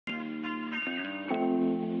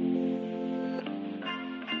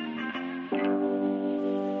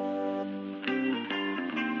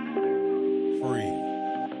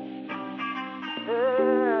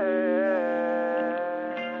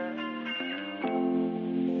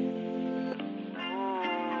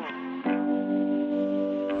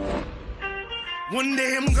One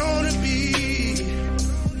day I'm gonna be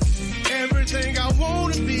everything I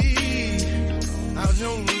wanna be. I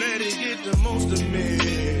don't let it get the most of me.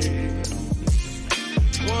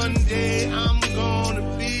 One day I'm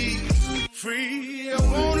gonna be free. I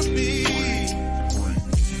wanna be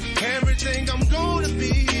everything I'm gonna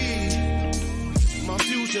be. My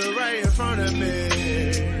future right in front of me.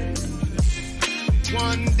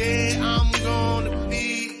 One day I'm gonna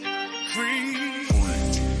be free.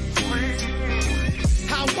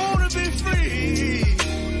 I wanna be free.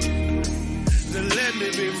 Then let me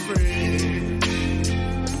be free.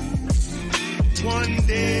 One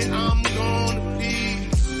day I'm gonna be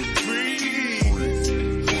free.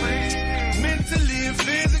 Mentally and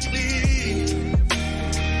physically,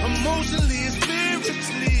 emotionally and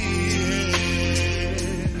spiritually.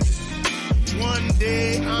 Yeah. One day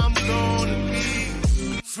I'm gonna be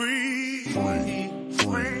free.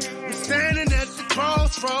 I'm standing at the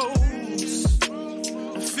crossroads,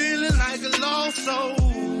 I'm feeling like a lost soul.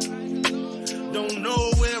 Don't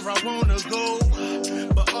know where I wanna go,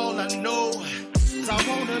 but all I know is I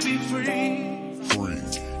wanna be free.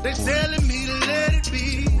 They're telling me to let it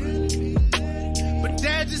be, but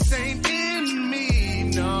that just ain't in me,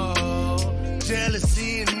 no.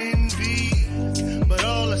 Jealousy and envy, but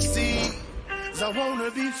all I see is I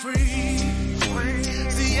wanna be free.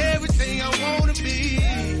 See everything I wanna be,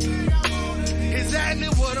 exactly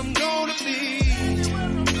what I'm gonna be.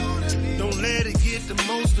 Don't let it get the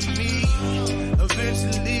most of me.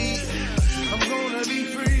 Eventually, I'm gonna be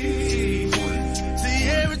free. See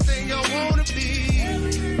everything I wanna be,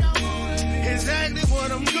 exactly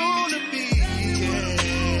what I'm gonna be.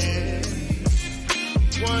 Yeah.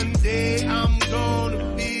 One day I'm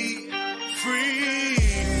gonna be free.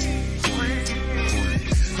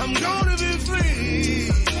 I'm gonna be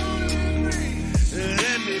free.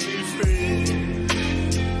 Let me be free.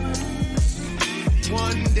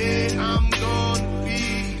 One day I'm gonna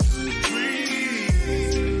be free.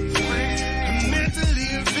 Mentally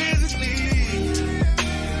and physically,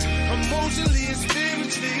 emotionally and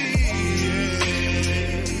spiritually.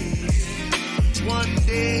 Yeah. One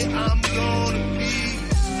day I'm gonna be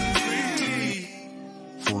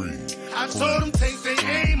free. I told them take their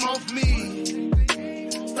aim off me.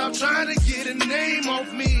 Stop trying to get a name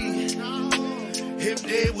off me. If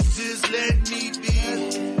they would just let me be,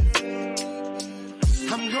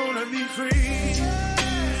 I'm gonna be free.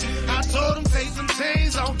 I told them take some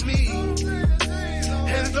chains off me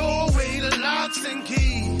and throw away the locks and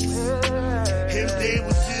keys. If they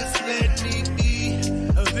would just let me be,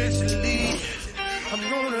 eventually I'm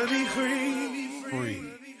gonna be free.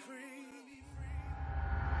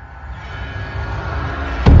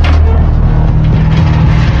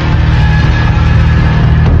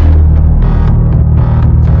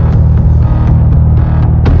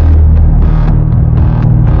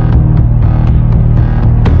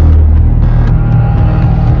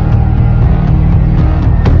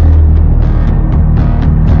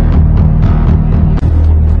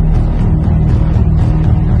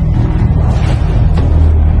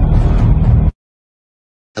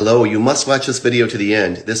 Hello, you must watch this video to the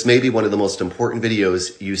end. This may be one of the most important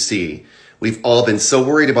videos you see. We've all been so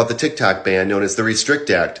worried about the TikTok ban known as the Restrict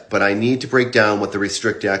Act, but I need to break down what the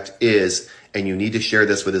Restrict Act is, and you need to share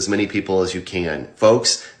this with as many people as you can.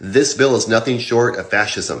 Folks, this bill is nothing short of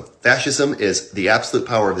fascism. Fascism is the absolute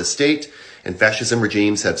power of the state, and fascism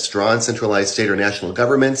regimes have strong centralized state or national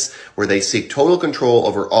governments where they seek total control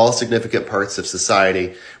over all significant parts of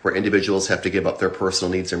society where individuals have to give up their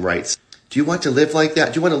personal needs and rights. Do you want to live like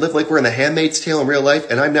that? Do you want to live like we're in The Handmaid's Tale in real life?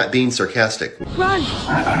 And I'm not being sarcastic. Run!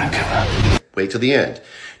 I'm gonna give up. Wait till the end.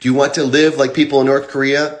 Do you want to live like people in North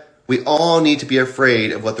Korea? We all need to be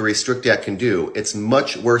afraid of what the Restrict Act can do. It's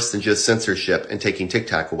much worse than just censorship and taking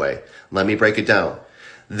TikTok away. Let me break it down.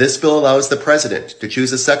 This bill allows the president to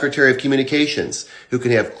choose a Secretary of Communications who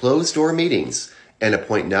can have closed-door meetings and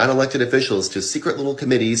appoint non-elected officials to secret little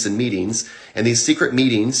committees and meetings. And these secret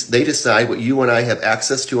meetings, they decide what you and I have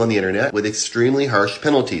access to on the internet with extremely harsh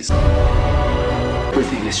penalties.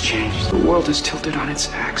 Everything has changed. The world is tilted on its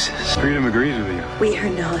axis. Freedom agrees with you. We are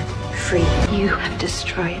not free. You have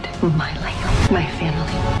destroyed my life, my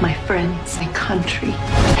family, my friends, my country,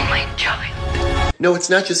 my child. No,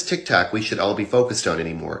 it's not just TikTok we should all be focused on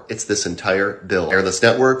anymore. It's this entire bill. Wireless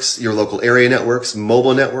networks, your local area networks,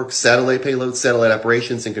 mobile networks, satellite payloads, satellite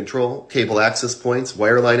operations and control, cable access points,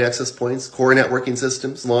 wireline access points, core networking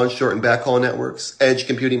systems, long, short, and backhaul networks, edge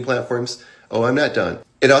computing platforms. Oh, I'm not done.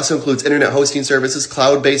 It also includes internet hosting services,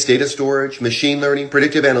 cloud-based data storage, machine learning,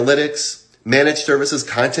 predictive analytics, Managed services,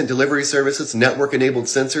 content delivery services, network-enabled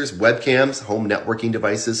sensors, webcams, home networking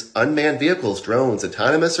devices, unmanned vehicles, drones,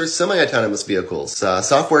 autonomous or semi-autonomous vehicles,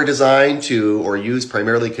 software designed to or used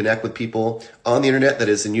primarily connect with people on the internet that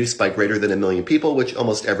is in use by greater than 1 million people, which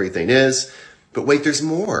almost everything is. But wait, there's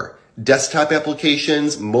more. Desktop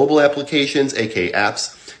applications, mobile applications, aka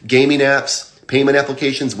apps, gaming apps, payment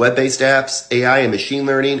applications, web-based apps, AI and machine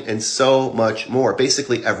learning, and so much more.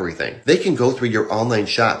 Basically everything. They can go through your online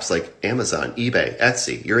shops like Amazon, eBay,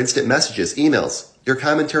 Etsy, your instant messages, emails, your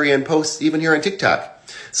commentary and posts, even here on TikTok.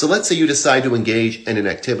 So let's say you decide to engage in an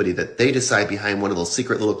activity that they decide behind one of those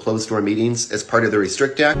secret little closed-door meetings as part of the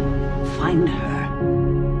Restrict Act. Find her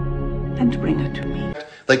and bring her to me.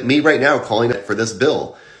 Like me right now calling it for this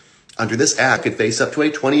bill. Under this act, could face up to a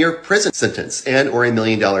 20-year prison sentence and or $1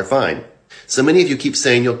 million fine. So many of you keep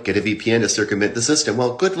saying you'll get a VPN to circumvent the system.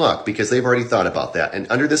 Well, good luck, because they've already thought about that. And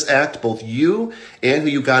under this act, both you and who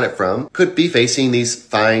you got it from could be facing these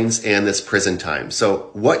fines and this prison time. So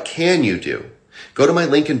what can you do? Go to my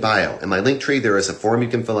link in bio. In my link tree, there is a form you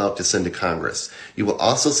can fill out to send to Congress. You will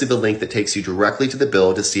also see the link that takes you directly to the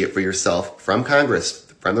bill to see it for yourself from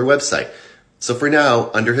Congress, from their website. So for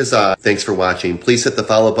now, under huzzah, thanks for watching. Please hit the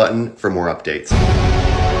follow button for more updates.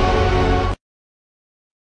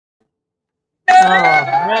 Oh,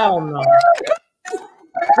 hell no.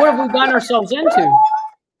 What have we gotten ourselves into?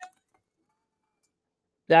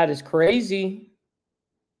 That is crazy.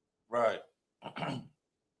 Right.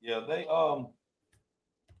 Yeah, they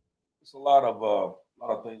it's a lot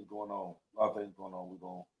of things going on. A lot of things going on.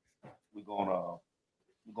 We're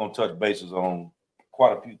gonna touch bases on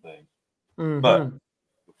quite a few things. But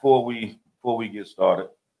before we get started,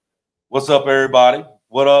 what's up, everybody?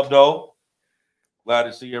 What up, though? Glad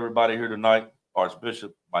to see everybody here tonight.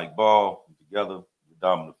 Archbishop Mike Ball, together with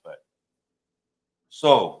Dominant Effect.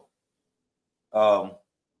 So, we're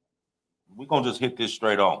gonna just hit this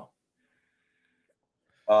straight on.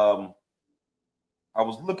 I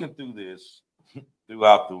was looking through this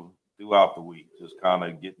throughout the week, just kind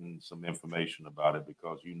of getting some information about it,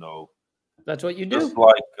 because that's what you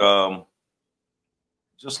do.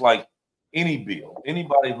 Just like any bill,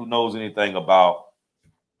 anybody who knows anything about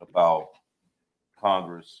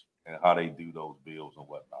Congress and how they do those bills and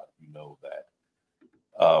whatnot, you know that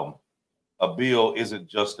a bill isn't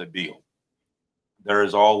just a bill.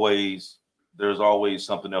 There's always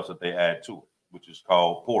something else that they add to it, which is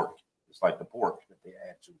called pork. It's like the pork that they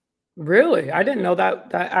add to it. Really? I didn't know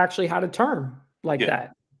that actually had a term like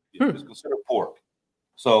that. Yeah, it's considered pork.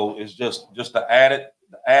 So it's just the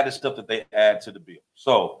added stuff that they add to the bill.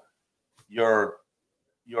 So your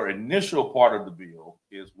initial part of the bill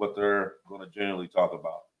is what they're going to generally talk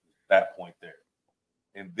about, that point there.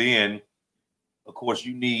 And then, of course,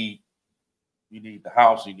 you need the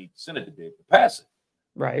House, you need the Senate to be able to pass it.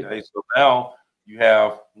 Right. Okay. So now you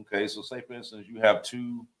have, so say for instance, you have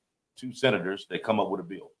two senators, they come up with a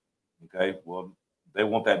bill. Okay. Well, they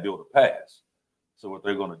want that bill to pass. So what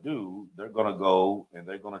they're going to do, they're going to go and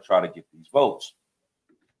they're going to try to get these votes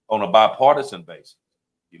on a bipartisan basis.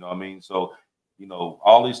 You know what I mean? So,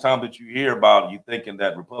 all these times that you hear about, you thinking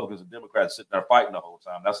that Republicans and Democrats sitting there fighting the whole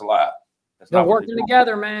time. That's a lie. They're working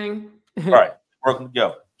together, man. Right. Working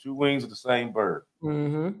together. Two wings of the same bird.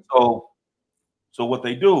 Mm-hmm. So what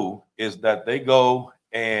they do is that they go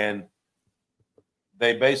and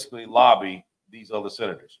they basically lobby these other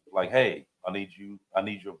senators. Like, hey, I need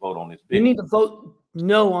your vote on this bill. You need to vote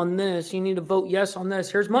no on this. You need to vote yes on this.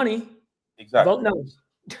 Here's money. Exactly. Vote no.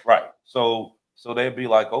 Right. So they'd be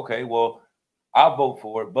like, okay, well, I'll vote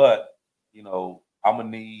for it, but I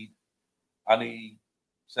need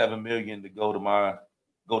 $7 million to go to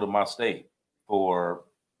my state for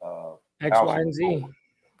X, Y, and Z.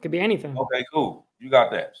 Could be anything. Okay, cool. You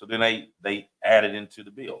got that. So then they add it into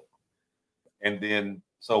the bill. And then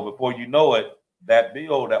so before you know it, that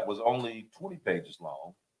bill that was only 20 pages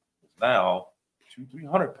long is now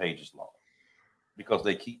 200-300 pages long, because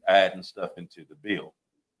they keep adding stuff into the bill.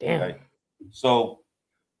 Damn. Okay? So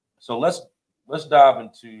let's dive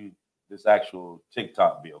into this actual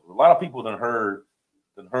TikTok bill. A lot of people done heard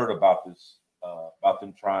about this, about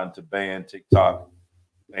them trying to ban TikTok,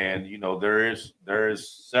 and there is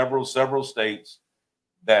several states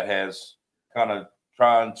that has kind of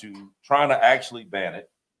trying to actually ban it,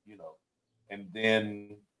 and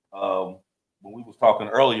then when we was talking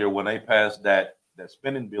earlier, when they passed that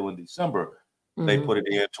spending bill in December, they put it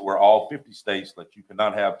in to where all 50 states that you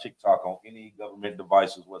cannot have TikTok on any government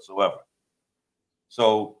devices whatsoever.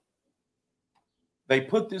 So they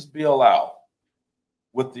put this bill out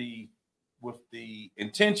with the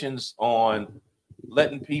intentions on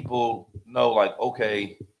letting people know, like,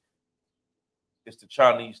 okay, it's the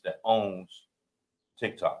Chinese that owns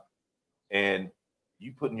TikTok, and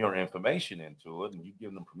you putting your information into it, and you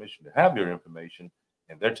giving them permission to have your information,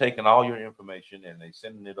 and they're taking all your information and they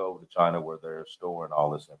sending it over to China where they're storing all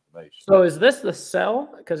this information. So is this the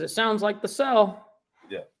cell? Because it sounds like the cell.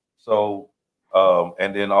 Yeah. So,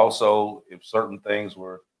 and then also if certain things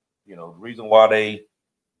were, the reason why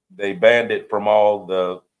they banned it from all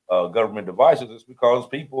the government devices is because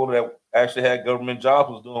people that actually had government jobs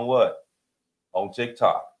was doing what? On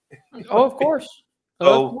TikTok. Oh, of course.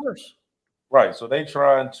 So, of course. Right. So they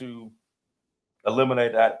trying to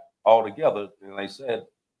eliminate that altogether. And they said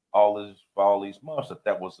for all these months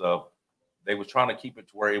that was they was trying to keep it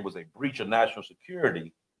to where it was a breach of national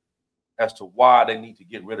security as to why they need to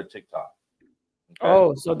get rid of TikTok. Okay?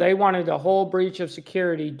 Oh, so they wanted a whole breach of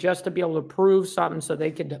security just to be able to prove something so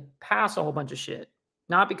they could pass a whole bunch of shit.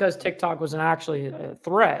 Not because TikTok wasn't actually a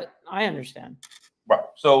threat. I understand. Right.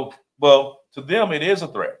 So, well, to them, it is a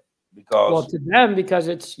threat because to them, because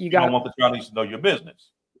it's you don't want the Chinese to know your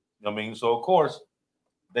business. You know what I mean? So, of course,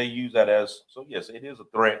 they use that as yes, it is a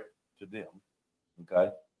threat to them.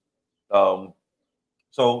 Okay.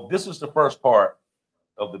 So this is the first part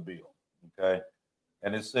of the bill. Okay.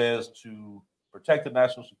 And it says to protect the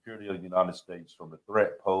national security of the United States from the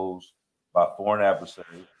threat posed by foreign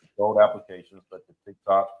adversaries, controlled applications such as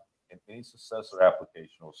TikTok and any successor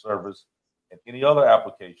application or service and any other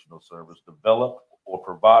application or service developed or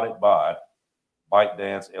provided by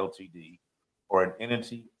ByteDance Ltd. Or an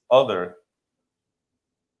entity under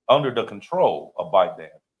the control of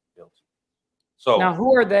ByteDance Ltd. So now,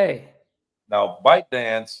 who are they? Now,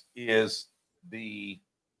 ByteDance is the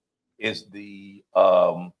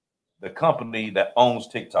company that owns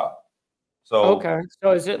TikTok. So okay,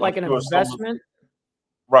 so is it like an investment?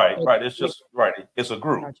 Right. It's just right. It's a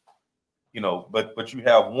group. Gotcha. But you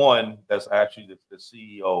have one that's actually the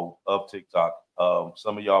CEO of TikTok.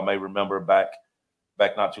 Some of y'all may remember back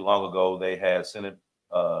not too long ago, they had Senate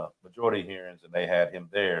majority hearings and they had him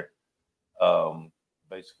there,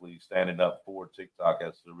 basically standing up for TikTok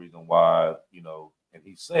as the reason why, and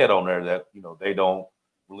he said on there that, they don't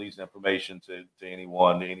release information to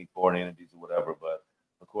anyone, to any foreign entities or whatever. But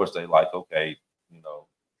of course they okay,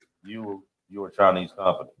 you're a Chinese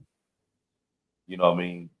company,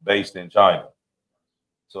 based in China.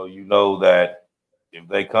 So that if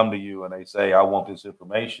they come to you and they say, I want this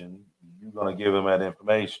information, you're going to give them that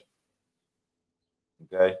information.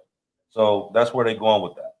 Okay. So that's where they're going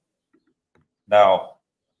with that. Now,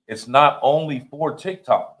 it's not only for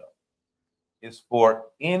TikTok though. It's for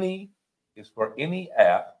any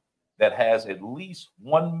app that has at least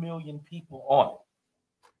 1 million people on it.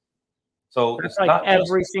 So it's like not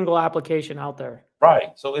every single application out there.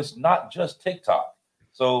 Right. So it's not just TikTok.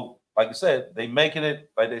 So like I said, they making it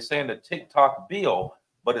like they're saying the TikTok bill,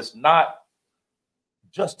 but it's not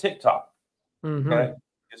just TikTok. Mm-hmm. Okay.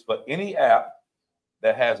 It's for any app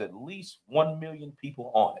that has at least 1 million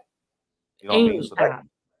people on it. Any app.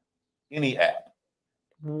 Any app.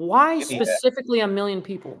 Why specifically 1 million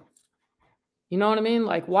people? You know what I mean?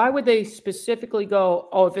 Like, why would they specifically go,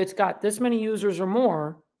 oh, if it's got this many users or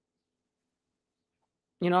more?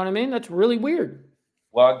 You know what I mean? That's really weird.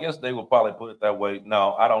 Well, I guess they will probably put it that way.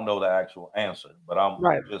 No, I don't know the actual answer, but I'm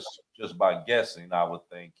just by guessing, I would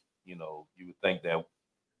think, you would think that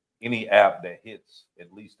any app that hits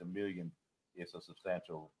at least 1 million is a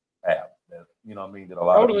substantial app. That that a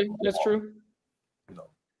lot of people that's true.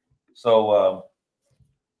 So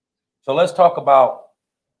let's talk about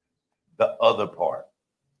the other part.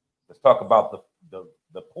 Let's talk about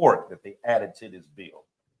the port that they added to this bill.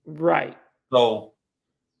 Right. So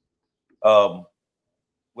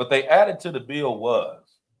what they added to the bill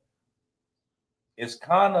was, it's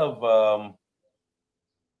kind of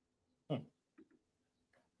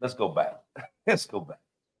let's go back. Let's go back.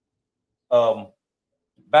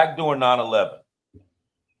 Back during 9/11.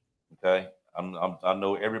 Okay. I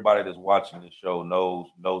know everybody that's watching this show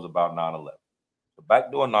knows about 9/11. So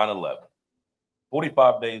back during 9/11,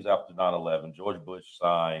 45 days after 9/11, George Bush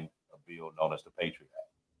signed a bill known as the Patriot Act.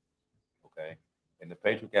 Okay. And the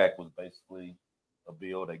Patriot Act was basically a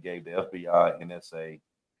bill that gave the FBI, NSA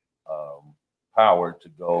power to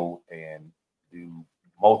go and do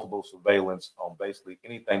multiple surveillance on basically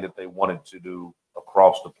anything that they wanted to do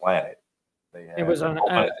across the planet. It was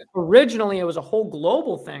originally it was a whole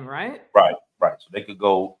global thing, right? Right. So they could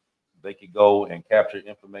go and capture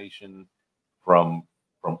information from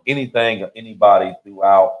anything or anybody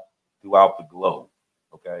throughout the globe.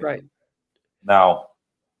 Okay. Right. Now,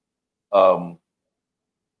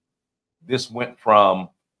 this went from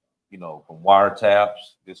from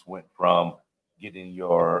wiretaps. This went from getting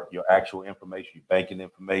your actual information, your banking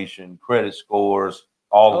information, credit scores,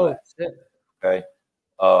 all of that. Shit. Okay.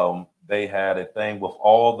 They had a thing with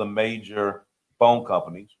all the major phone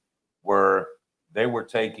companies where they were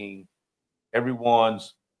taking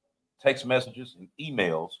everyone's text messages and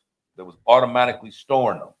emails that was automatically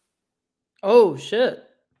storing them. Oh shit.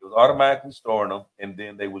 It was automatically storing them, and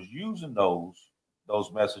then they was using those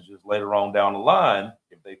messages later on down the line.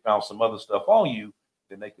 If they found some other stuff on you,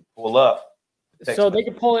 then they could pull up. So they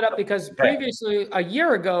could pull it up because previously, a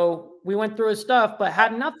year ago, we went through his stuff but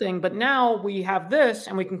had nothing. But now we have this,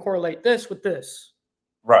 and we can correlate this with this.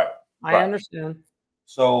 Right. I understand.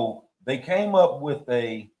 So they came up with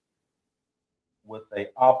a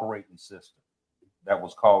operating system that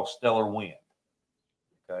was called Stellar Wind.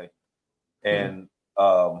 Okay. And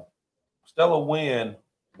Stellar Wind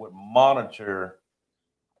would monitor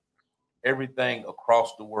everything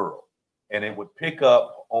across the world, and it would pick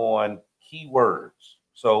up on keywords.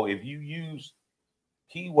 So if you use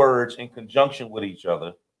keywords in conjunction with each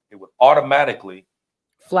other, it would automatically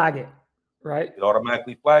flag it, right? It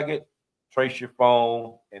automatically flag it, trace your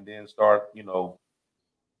phone, and then start,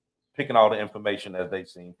 picking all the information as they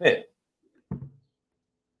seem fit.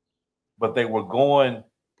 But they were going,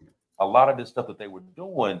 a lot of this stuff that they were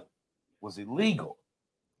doing was illegal.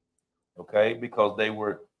 Okay, because they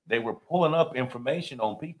were pulling up information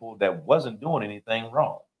on people that wasn't doing anything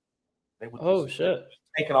wrong. They were just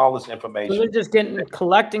taking all this information. So they're just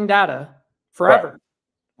collecting data forever.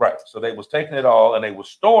 Right. So they was taking it all and they were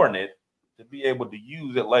storing it to be able to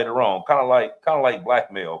use it later on. Kind of like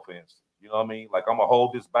blackmail, for instance. You know what I mean? Like, I'm gonna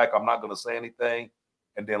hold this back. I'm not gonna say anything,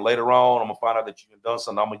 and then later on, I'm gonna find out that you've done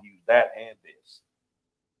something. I'm gonna use that and this.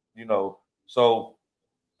 So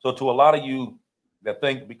to a lot of you that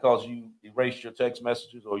think because you erase your text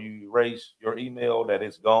messages or you erase your email that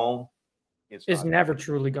it's gone, it's never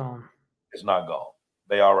truly gone. It's not gone.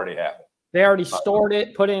 They already have it. They already stored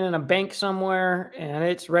it, put it in a bank somewhere, and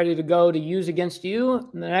it's ready to go to use against you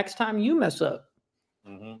the next time you mess up.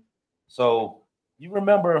 Mm-hmm. So you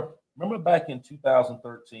remember back in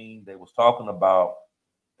 2013, they was talking about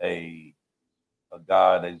a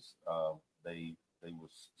guy they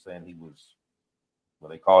was saying he was, well,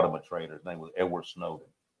 they called him a traitor. His name was Edward Snowden.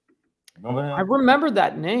 Remember him? I remember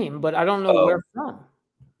that name, but I don't know where from.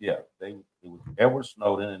 Yeah, it was Edward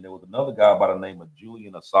Snowden, and there was another guy by the name of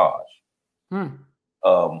Julian Assange.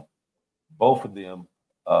 Both of them,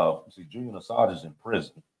 Julian Assange is in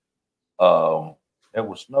prison.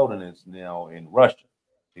 Edward Snowden is now in Russia.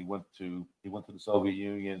 He went to the Soviet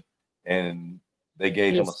Union, and they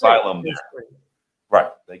gave him asylum there.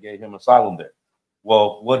 Right, they gave him asylum there.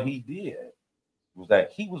 Well, what he did was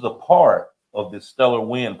that he was a part of this Stellar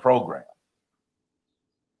Wind program.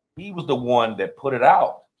 He was the one that put it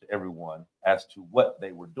out to everyone as to what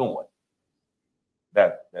they were doing.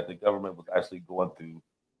 That the government was actually going through,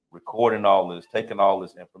 recording all this, taking all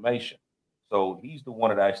this information. So he's the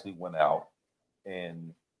one that actually went out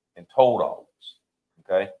and told all this.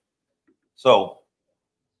 Okay. So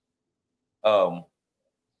that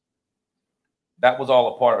was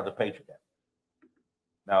all a part of the Patriot Act.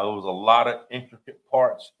 Now, there was a lot of intricate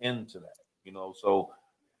parts into that, so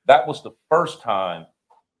that was the first time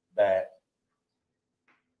that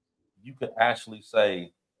you could actually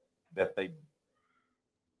say that they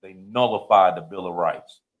nullified the Bill of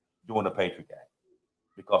Rights during the Patriot Act,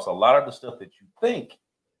 because a lot of the stuff that you think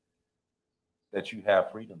that you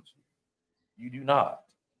have freedom to, you do not.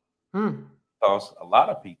 Because a lot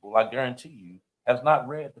of people, I guarantee you, has not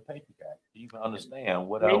read the Patriot Act to even understand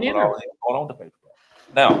what all is going on with the Patriot Act.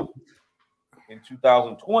 Now, in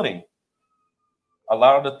 2020, a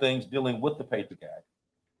lot of the things dealing with the Patriot Act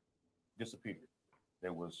disappeared.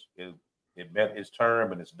 It met its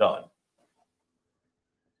term and it's done.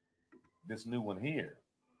 This new one here,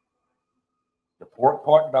 the pork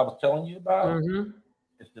part that I was telling you about,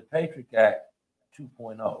 is the Patriot Act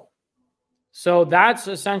 2.0. So that's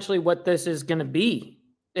essentially what this is going to be,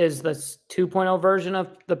 is the 2.0 version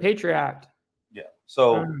of the Patriot Act. Yeah.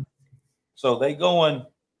 So they going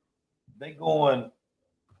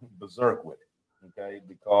berserk with it, okay?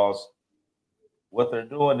 Because what they're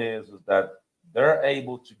doing is that they're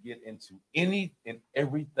able to get into any and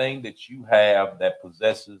everything that you have that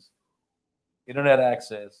possesses internet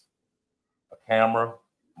access, a camera,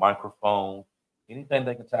 microphone, anything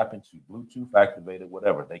they can tap into, Bluetooth activated,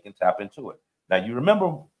 whatever, they can tap into it. Now, you remember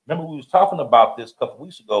we was talking about this a couple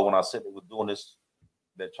weeks ago when I said they were doing this,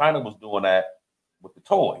 that China was doing that with the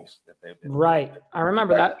toys. Right. I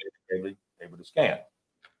remember that. Able to scan.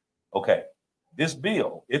 Okay. This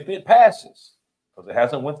bill, if it passes, because it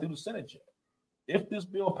hasn't went through the Senate yet, if this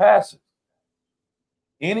bill passes,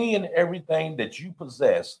 any and everything that you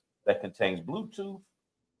possess that contains Bluetooth,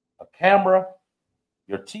 a camera,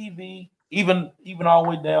 your TV, even all the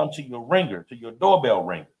way down to your ringer, to your doorbell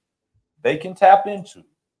ringer, they can tap into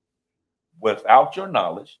without your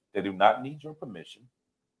knowledge. They do not need your permission,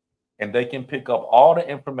 and they can pick up all the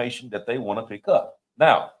information that they want to pick up.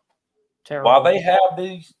 Now, while they have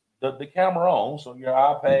the camera on, so your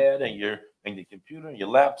iPad and your computer and your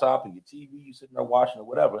laptop and your TV, you sitting there watching or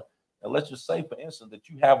whatever, and let's just say, for instance, that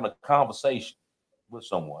you having a conversation with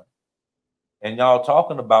someone, and y'all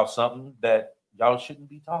talking about something that y'all shouldn't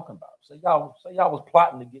be talking about. Say y'all was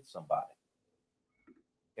plotting to get somebody,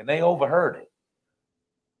 and they overheard it.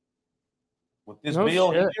 With this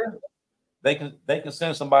bill here, they can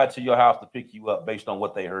send somebody to your house to pick you up based on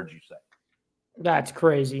what they heard you say. That's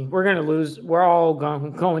crazy. We're gonna lose. We're all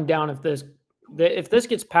going down if this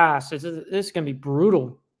gets passed. This is gonna be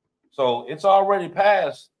brutal. So it's already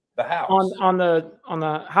passed the House on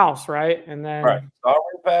the House, right? And then right, it's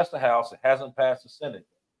already passed the House. It hasn't passed the Senate.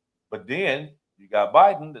 But then you got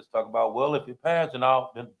Biden that's talking about, well, if it passed, then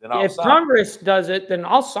I'll if sign Congress does it, then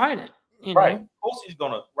I'll sign it. Right. Of course he's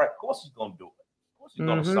gonna. Right. Of course he's gonna do it. Of course he's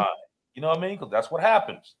gonna sign it. You know what I mean? Because that's what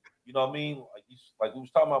happens. You know what I mean? Like we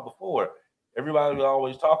was talking about before. Everybody was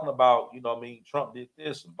always talking about, you know what I mean? Trump did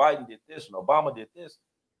this, and Biden did this, and Obama did this.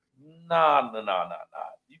 Nah.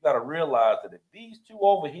 You got to realize that if these two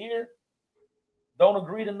over here don't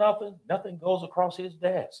agree to nothing, nothing goes across his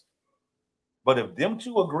desk. But if them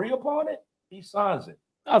two agree upon it, he signs it.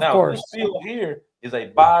 Of course. This bill here is a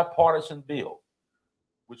bipartisan bill,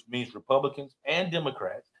 which means Republicans and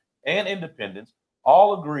Democrats and independents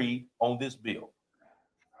all agreed on this bill.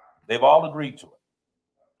 They've all agreed to it.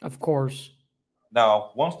 Of course.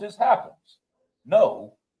 Now, once this happens,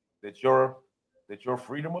 know that your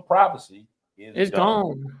freedom of privacy is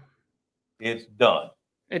gone. It's done.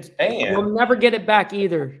 You'll never get it back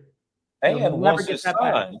either. And once it's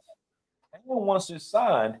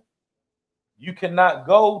signed, you cannot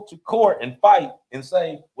go to court and fight and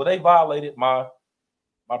say, well, they violated my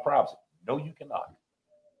privacy. No, you cannot.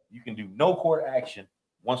 You can do no court action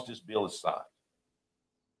once this bill is signed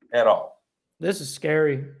at all. This is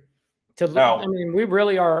scary. I mean, we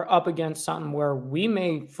really are up against something where we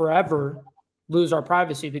may forever lose our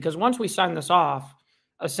privacy, because once we sign this off,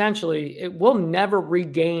 essentially, it will never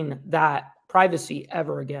regain that privacy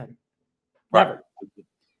ever again. Right. Never.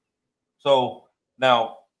 So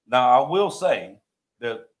now I will say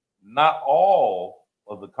that not all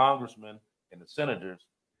of the congressmen and the senators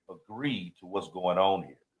agree to what's going on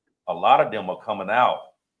here. A lot of them are coming out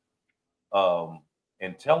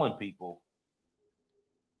and telling people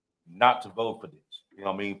not to vote for this. You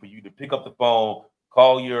know what I mean? For you to pick up the phone,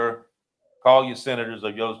 call your senators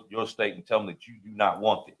of your state and tell them that you do not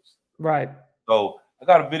want this. Right. So I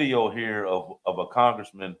got a video here of a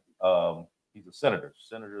congressman. He's a senator,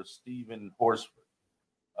 Senator Stephen Horsford.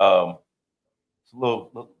 It's a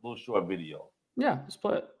little short video. Yeah, let's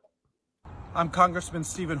play it. I'm Congressman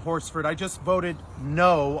Stephen Horsford. I just voted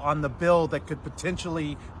no on the bill that could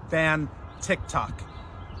potentially ban TikTok.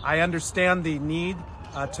 I understand the need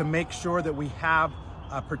to make sure that we have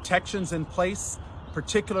protections in place,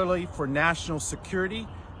 particularly for national security.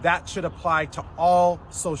 That should apply to all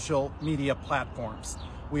social media platforms.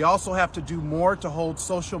 We also have to do more to hold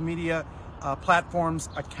social media platforms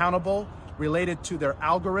accountable related to their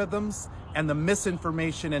algorithms and the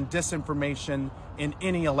misinformation and disinformation in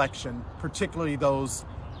any election, particularly those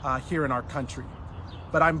here in our country.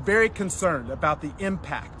 But I'm very concerned about the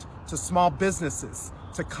impact to small businesses,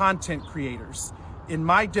 to content creators in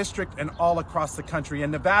my district and all across the country.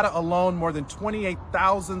 In Nevada alone, more than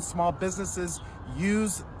 28,000 small businesses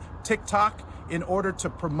use TikTok in order to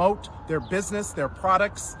promote their business, their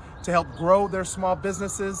products, to help grow their small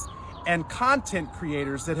businesses. And content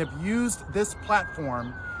creators that have used this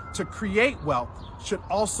platform to create wealth should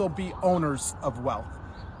also be owners of wealth.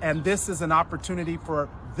 And this is an opportunity for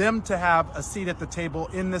them to have a seat at the table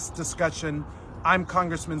in this discussion. I'm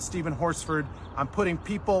Congressman Stephen Horsford. I'm putting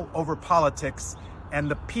people over politics, and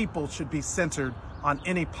the people should be centered on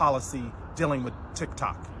any policy dealing with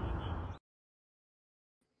TikTok.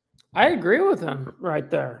 I agree with him right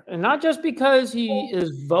there. And not just because he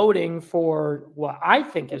is voting for what I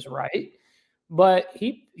think is right, but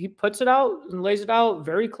he puts it out and lays it out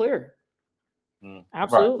very clear.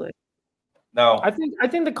 Absolutely. Right. No, I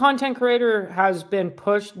think the content creator has been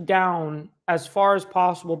pushed down as far as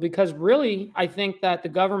possible, because really I think that the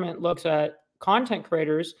government looks at content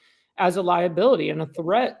creators as a liability and a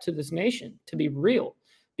threat to this nation, to be real.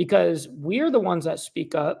 Because we're the ones that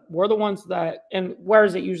speak up. We're the ones that, and where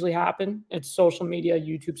does it usually happen? It's social media,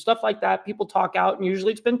 YouTube, stuff like that. People talk out, and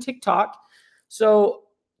usually it's been TikTok. So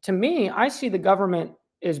to me, I see the government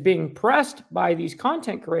is being pressed by these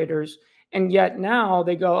content creators. And yet now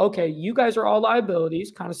they go, okay, you guys are all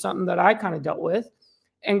liabilities, kind of something that I kind of dealt with,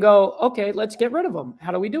 and go, okay, let's get rid of them.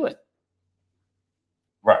 How do we do it?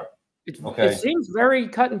 Right. It seems very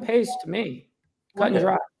cut and paste to me, cut and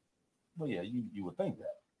dry. Well, yeah, you would think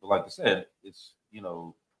that. But like I said, it's, you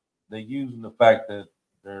know, they're using the fact that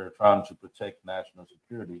they're trying to protect national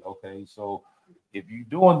security. Okay, so if you're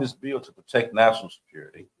doing this bill to protect national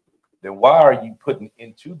security, then why are you putting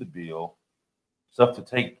into the bill stuff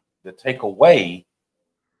to take away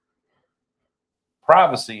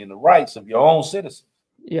privacy and the rights of your own citizens?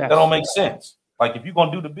 Yeah, that don't make sense. Like, if you're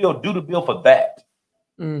gonna do the bill for that.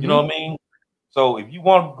 You know what I mean? So if you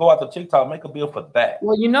want to go out to TikTok, make a bill for that.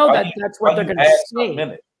 Well, you know that's what they're going to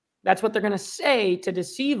say. That's what they're going to say to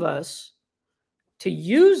deceive us, to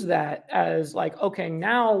use that as like, okay,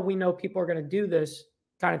 now we know people are going to do this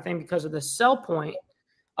kind of thing because of the sell point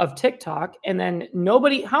of TikTok. And then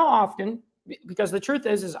how often, because the truth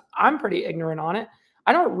is I'm pretty ignorant on it.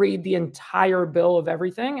 I don't read the entire bill of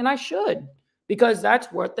everything, and I should, because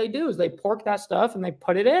that's what they do is they pork that stuff and they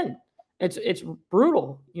put it in. It's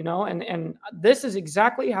brutal, you know, and this is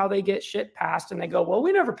exactly how they get shit passed. And they go, well,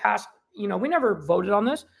 we never passed, you know, we never voted on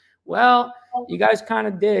this. Well, you guys kind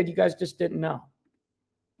of did. You guys just didn't know.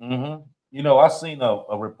 You know, I seen a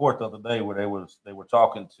report the other day where they were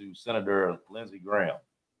talking to Senator Lindsey Graham,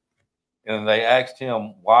 and they asked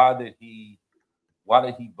him why did he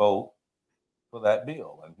vote for that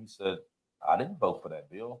bill, and he said, I didn't vote for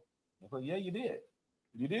that bill. I said, yeah, you did.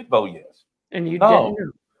 You did vote yes. And you didn't.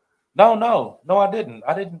 No, I didn't.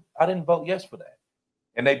 I didn't vote yes for that.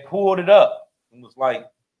 And they pulled it up and was like,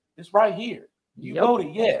 it's right here. You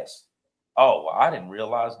voted yes. Oh, well, I didn't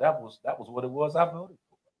realize that was what it was I voted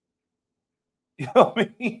for. You know what I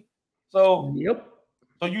mean? So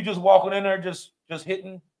so you just walking in there just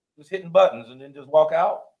hitting buttons and then just walk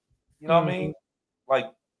out. You know what I mean? Like,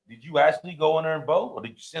 did you actually go in there and vote, or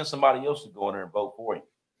did you send somebody else to go in there and vote for you?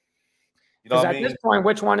 You know what I mean? At this point,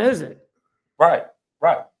 which one is it? Right.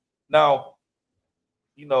 Now,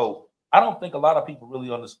 you know, I don't think a lot of people really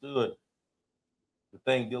understood the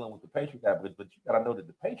thing dealing with the Patriot Act, but you got to know that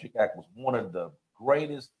the Patriot Act was one of the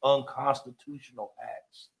greatest unconstitutional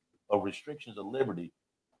acts of restrictions of liberty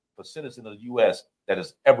for citizens of the U.S. that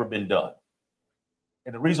has ever been done.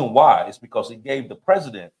 And the reason why is because it gave the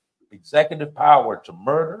president executive power to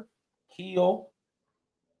murder, kill,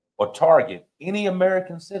 or target any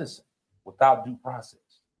American citizen without due process.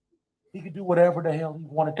 He could do whatever the hell he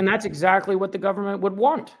wanted to. And that's exactly what the government would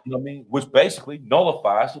want. You know what I mean? Which basically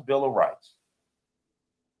nullifies the Bill of Rights.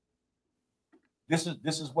 This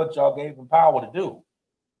is what y'all gave him power to do.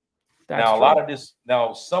 That's now, true. A lot of this,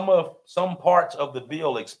 now some parts of the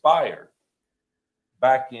bill expired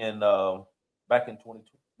back in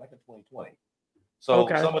 2020. So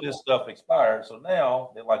some of this stuff expired. So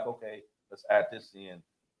now they're like, okay, let's add this in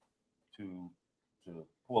to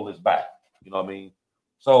pull this back. You know what I mean?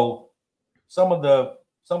 So some of the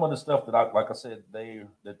stuff that like I said, they're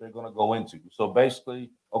going to go into. So basically,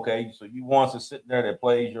 okay, so you want to sit there that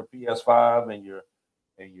plays your PS5 and your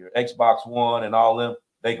Xbox One and all them,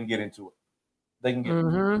 they can get into it. They can get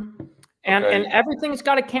into it. And everything's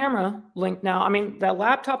got a camera link now. I mean, that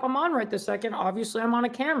laptop I'm on right this second, obviously I'm on a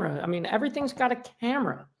camera. I mean, everything's got a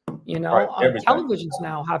camera. You know, televisions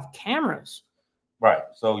now have cameras. Right.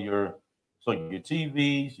 So your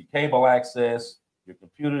TVs, your cable access, your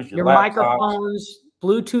computers, your laptops, microphones,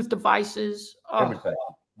 Bluetooth devices, everything,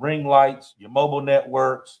 ring lights, your mobile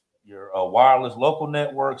networks, your wireless local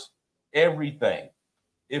networks, everything.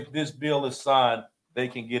 If this bill is signed, they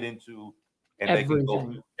can get into and everything. They can go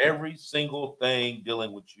through every single thing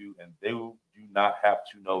dealing with you, and they do not have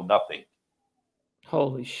to know nothing.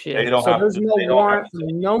 Holy shit. So there's no warrant,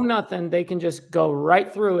 no nothing. They can just go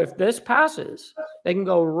right through. If this passes, they can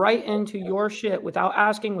go right into your shit without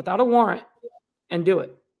asking, without a warrant, and do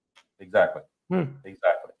it. Exactly.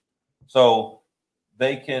 Exactly. So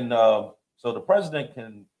they can, so the president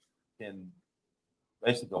can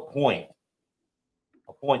basically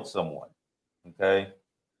appoint someone, okay,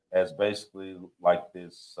 as basically like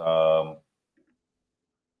this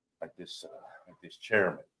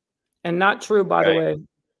chairman. And not true, by the way.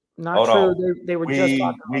 Not true. They were just talking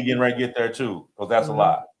about we getting ready to get there too, because that's a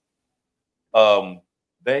lie.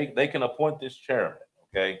 They can appoint this chairman,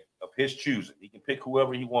 okay, of his choosing. He can pick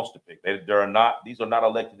whoever he wants to pick. These are not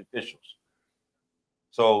elected officials.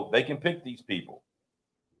 So they can pick these people.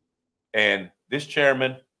 And this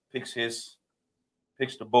chairman picks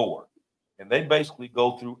the board. And they basically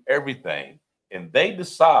go through everything and they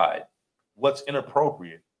decide what's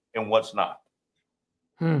inappropriate and what's not.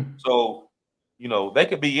 So, you know, they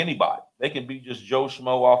could be anybody. They could be just Joe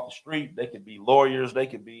Schmo off the street. They could be lawyers. They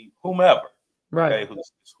could be whomever. Right. Okay,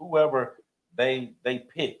 it's whoever they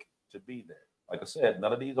pick to be there. Like I said,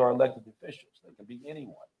 none of these are elected officials. They can be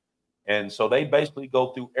anyone. And so they basically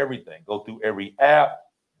go through everything, go through every app,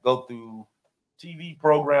 go through TV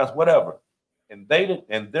programs, whatever. And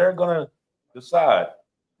they're gonna decide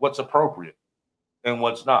what's appropriate and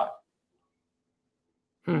what's not.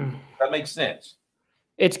 That makes sense.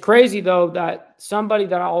 It's crazy though that somebody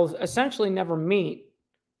that I'll essentially never meet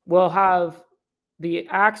will have the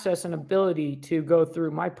access and ability to go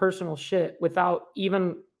through my personal shit without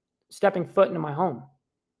even stepping foot into my home.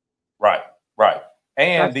 Right.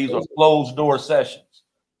 And That's these crazy. are closed door sessions.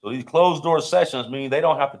 So these closed door sessions mean they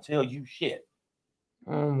don't have to tell you shit.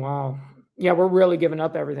 Oh, wow. Yeah, we're really giving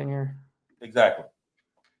up everything here. Exactly.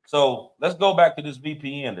 So let's go back to this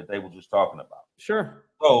VPN that they were just talking about. Sure.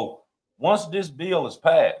 So once this bill is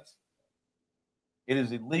passed, it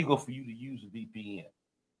is illegal for you to use a VPN.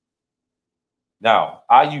 Now,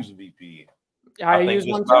 I use a VPN. I think use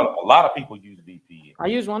just one about too. a lot of people use a VPN. I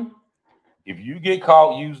use one. If you get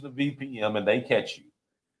caught using a VPN and they catch you,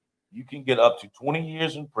 you can get up to 20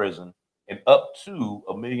 years in prison and up to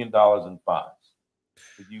 $1 million in fines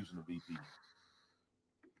for using a VPN.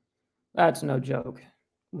 That's no joke.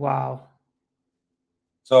 Wow.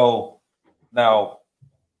 So now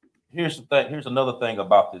here's the thing. Here's another thing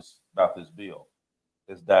about this bill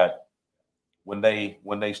is that when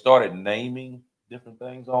they started naming different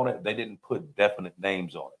things on it, they didn't put definite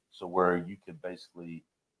names on it. So where you could basically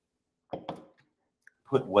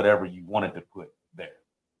put whatever you wanted to put there.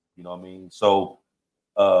 You know what I mean? So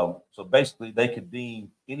so basically they could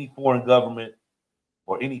deem any foreign government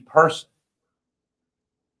or any person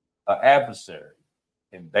an adversary,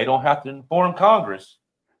 and they don't have to inform Congress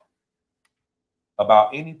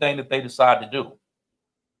about anything that they decide to do.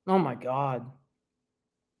 Oh my God.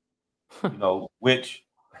 You know, which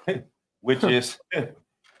is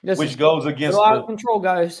This which is goes a against lot of control,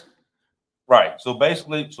 guys. right. So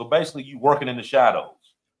basically you working in the shadows.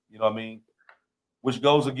 You know what I mean? Which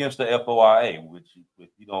goes against the FOIA, which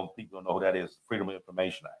people don't know who that is, Freedom of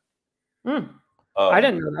Information Act. I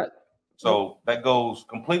didn't know that. So that goes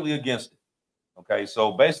completely against it. Okay,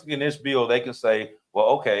 so basically in this bill, they can say, well,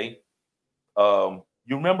 okay,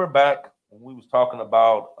 you remember back when we was talking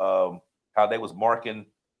about how they was marking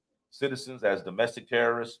citizens as domestic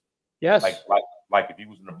terrorists? Yes. Like if you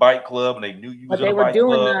was in a bike club and they knew you was But in they a were bike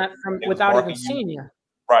doing club, that they was without even marking seeing you.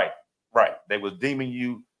 Right. They was deeming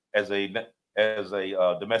you as a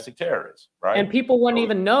domestic terrorist, right? And people wouldn't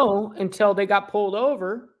even know until they got pulled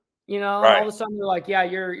over, you know, and all of a sudden they're like, yeah,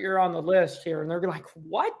 you're on the list here. And they're like,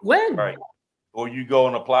 what? When? Right. Or you go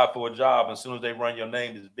and apply for a job, and as soon as they run your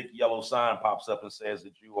name, this big yellow sign pops up and says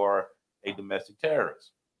that you are a domestic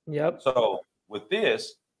terrorist. Yep. So with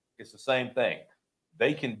this, it's the same thing.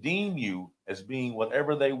 They can deem you as being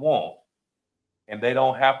whatever they want, and they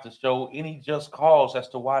don't have to show any just cause as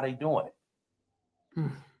to why they're doing it.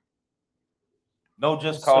 No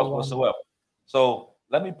just cause whatsoever. So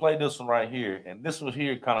let me play this one right here. And this one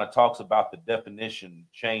here kind of talks about the definition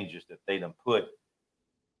changes that they done put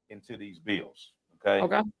into these bills.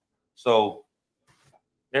 Okay. So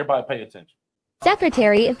everybody pay attention.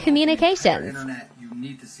 Secretary of Communications. Internet, you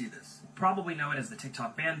need to see this. Probably know it as the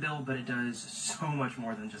TikTok ban bill, but it does so much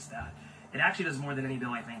more than just that. It actually does more than any bill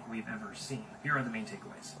I think we've ever seen. Here are the main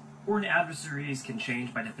takeaways. Foreign adversaries can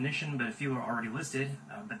change by definition, but a few are already listed,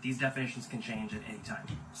 but these definitions can change at any time.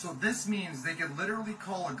 So this means they could literally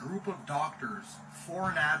call a group of doctors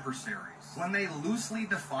foreign adversaries. When they loosely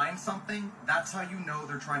define something, that's how you know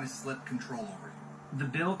they're trying to slip control over you. The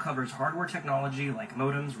bill covers hardware technology like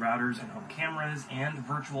modems, routers, and home cameras, and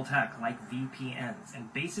virtual tech like VPNs,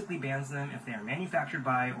 and basically bans them if they are manufactured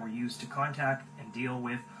by or used to contact and deal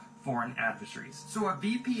with foreign adversaries. So a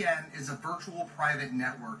VPN is a virtual private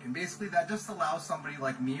network, and basically that just allows somebody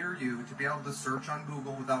like me or you to be able to search on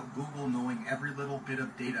Google without Google knowing every little bit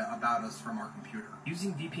of data about us from our computer.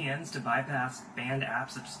 Using VPNs to bypass banned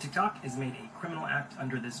apps such as TikTok is made a criminal act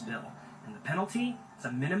under this bill. And the penalty is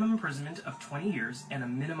a minimum imprisonment of 20 years and a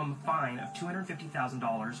minimum fine of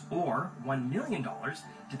 $250,000 or $1 million,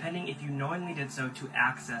 depending if you knowingly did so to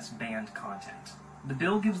access banned content. The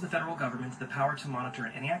bill gives the federal government the power to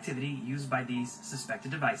monitor any activity used by these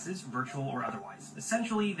suspected devices, virtual or otherwise.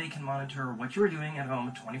 Essentially, they can monitor what you are doing at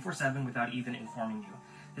home 24/7 without even informing you.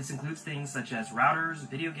 This includes things such as routers,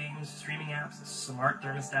 video games, streaming apps, smart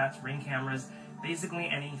thermostats, ring cameras, basically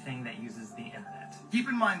anything that uses the internet. Keep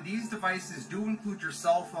in mind, these devices do include your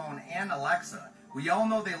cell phone and Alexa, We all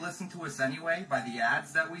know they listen to us anyway by the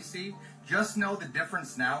ads that we see. Just know the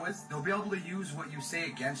difference now is they'll be able to use what you say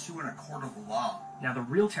against you in a court of law. Now, the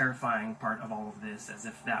real terrifying part of all of this, as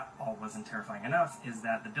if that all wasn't terrifying enough, is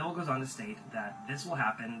that the bill goes on to state that this will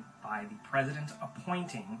happen by the president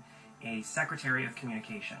appointing a Secretary of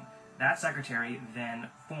Communication. That secretary then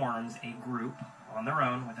forms a group on their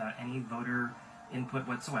own without any voter input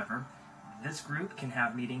whatsoever. This group can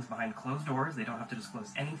have meetings behind closed doors. They don't have to disclose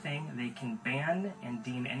anything. They can ban and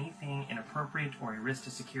deem anything inappropriate or a risk to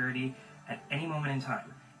security at any moment in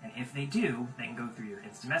time. And if they do, they can go through your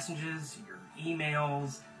instant messages, your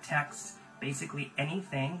emails, texts, basically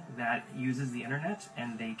anything that uses the internet,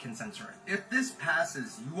 and they can censor it. If this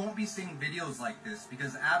passes, you won't be seeing videos like this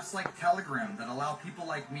because apps like Telegram that allow people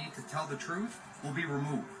like me to tell the truth will be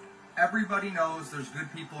removed. Everybody knows there's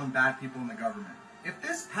good people and bad people in the government. If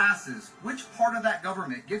this passes, which part of that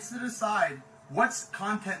government gets to decide what's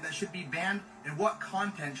content that should be banned and what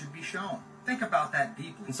content should be shown? Think about that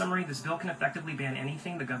deeply. In summary, this bill can effectively ban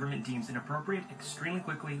anything the government deems inappropriate extremely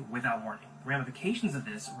quickly without warning. The ramifications of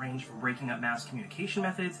this range from breaking up mass communication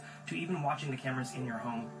methods to even watching the cameras in your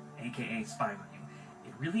home, aka spying on you.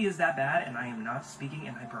 It really is that bad, and I am not speaking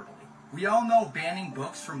in hyperbole. We all know banning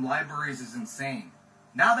books from libraries is insane.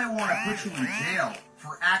 Now they want to put you in jail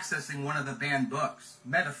for accessing one of the banned books,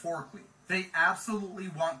 metaphorically. They absolutely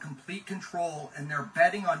want complete control, and they're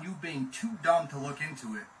betting on you being too dumb to look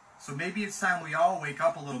into it. So maybe it's time we all wake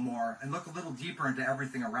up a little more and look a little deeper into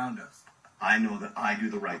everything around us. I know that I do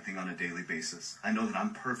the right thing on a daily basis. I know that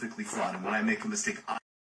I'm perfectly flawed, and when I make a mistake,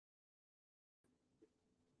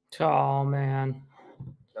 Oh, man.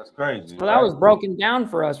 That's crazy. Well, that was broken down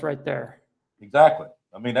for us right there. Exactly.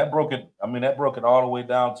 I mean, that broke it. I mean, that broke it all the way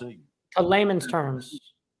down to you. To layman's terms.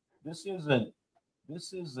 This isn't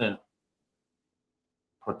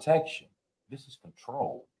protection. This is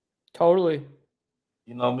control. Totally.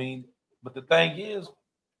 You know what I mean? But the thing is,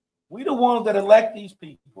 we the ones that elect these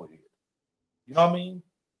people here. You know what I mean?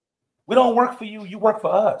 We don't work for you. You work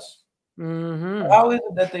for us. Mm-hmm. How is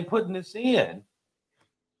it that they putting this in?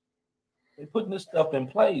 They putting this stuff in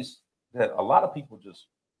place that a lot of people just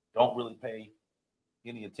don't really pay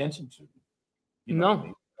any attention to. You know what I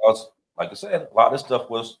mean? Because, like I said, a lot of this stuff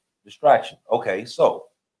was distraction. Okay, so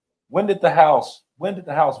when did the House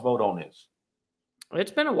vote on this?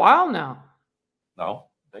 It's been a while now. No,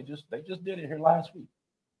 they just did it here last week.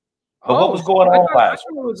 But what was going on last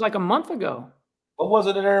week? It was like a month ago. What was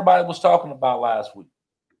it that everybody was talking about last week?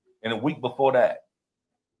 And a week before that?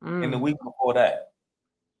 And the week before that?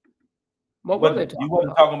 What were they talking about? You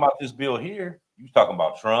wasn't talking about this bill here. You was talking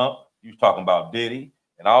about Trump. You was talking about Diddy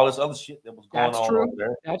and all this other shit that was going on over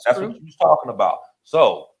there. That's true. What you was talking about.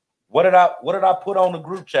 So what did I put on the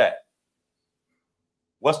group chat?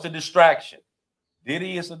 What's the distraction?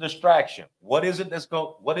 Diddy is a distraction. What is it that's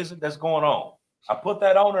going on? I put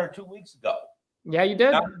that on there 2 weeks ago. Yeah, you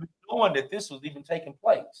did. Now you've been knowing that this was even taking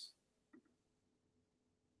place.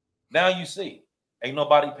 Now you see, ain't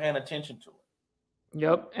nobody paying attention to it.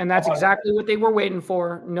 Yep, and that's exactly what they were waiting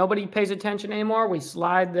for. Nobody pays attention anymore. We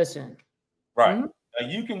slide this in. Right. Now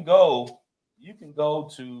you can go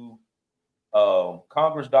to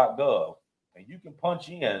Congress.gov and you can punch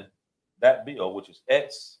in that bill, which is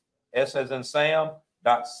S as in Sam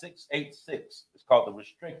 .686. It's called the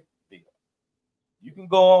restrict bill. You can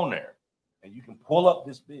go on there and you can pull up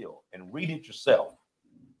this bill and read it yourself.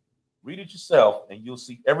 Read it yourself, and you'll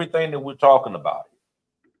see everything that we're talking about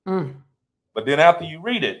here. But then after you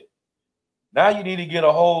read it, now you need to get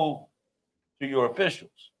a hold to your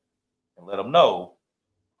officials and let them know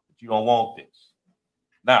that you don't want this.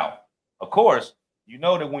 Now, of course, you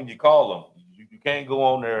know that when you call them, you can't go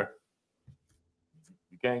on there.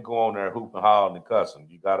 You can't go on there hooping, hollering, and cussing.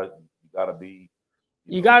 You gotta be.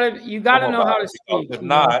 You gotta know how to speak. If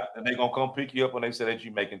not, then they're gonna come pick you up when they say that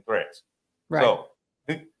you're making threats. Right.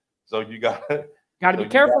 So you gotta be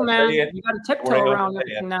careful, man. You gotta tiptoe around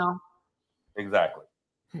everything now. Exactly.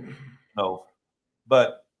 No,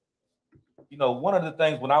 but one of the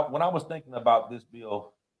things when I was thinking about this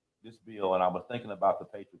bill, and I was thinking about the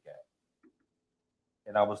Patriot Act,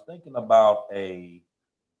 and I was thinking about a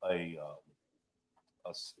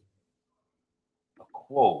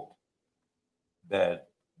quote that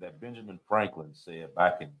Benjamin Franklin said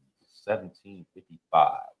back in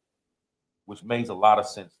 1755, which makes a lot of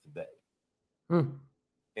sense today.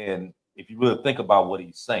 And if you really think about what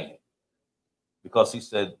he's saying, because he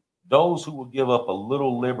said, those who will give up a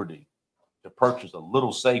little liberty to purchase a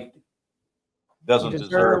little safety doesn't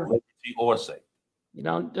deserve liberty or safety. You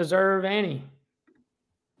don't deserve any.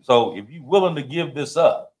 So if you're willing to give this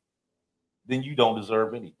up, then you don't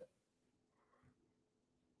deserve anything.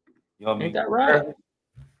 You know what I mean? Ain't that right?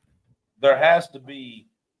 There has to be,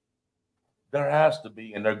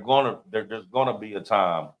 and there's gonna be a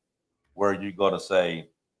time where you're gonna say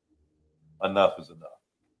enough is enough.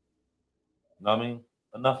 You know what I mean?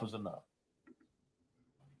 Enough is enough.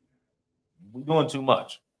 We're doing too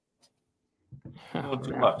much. We're doing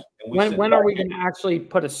too much. When are we going to actually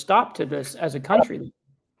put a stop to this as a country?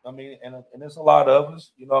 I mean, and there's a lot of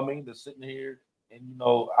us, you know what I mean, that's sitting here, and you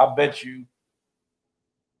know, I bet you,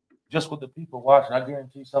 just with the people watching, I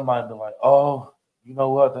guarantee somebody be like, "Oh, you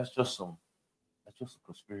know what? That's just some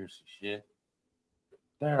conspiracy shit.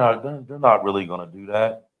 They're not really gonna do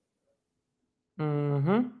that."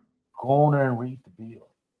 Mm-hmm. Go on there and read the bill.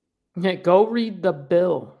 Yeah, go read the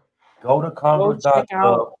bill. Go to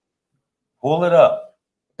Congress.gov. Pull it up.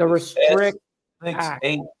 The Restrict Act.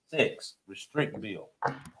 686 Restrict Bill.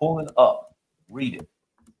 Pull it up. Read it.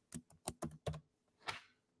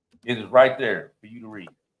 It is right there for you to read.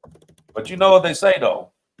 But you know what they say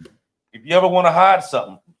though? If you ever want to hide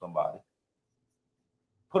something from somebody,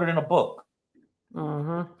 put it in a book.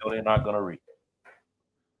 Uh-huh. No, they're not gonna read it.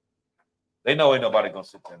 They know ain't nobody gonna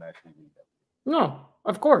sit there and actually read that. No,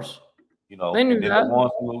 of course. You know, they knew and then that. The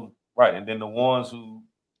ones who, right, and then the ones who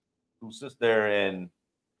sits there and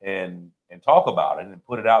talk about it and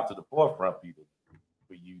put it out to the forefront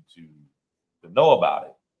for you to know about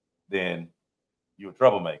it, then you're a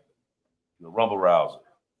troublemaker. You're a rumble rouser.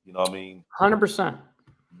 You know what I mean? 100%.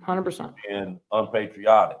 100%. And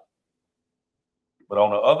unpatriotic. But on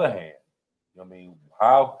the other hand, you know what I mean,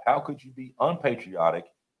 how could you be unpatriotic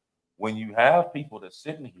when you have people that's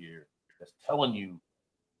sitting here that's telling you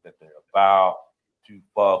that they're about to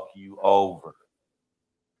fuck you over?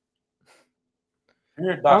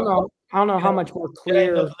 I don't know how much more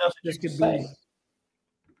clear this could be.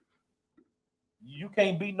 You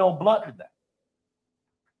can't be no blunt to that.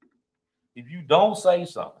 If you don't say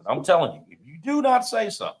something, I'm telling you, if you do not say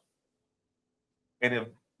something, and if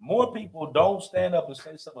more people don't stand up and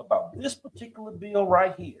say something about this particular bill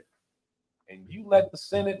right here, and you let the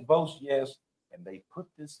Senate vote yes, and they put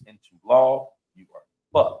this into law, you are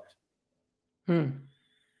fucked.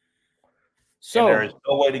 So and there is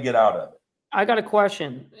no way to get out of it. I got a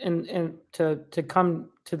question, and to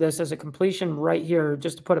come to this as a completion right here,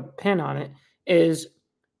 just to put a pin on it, is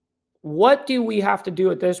what do we have to do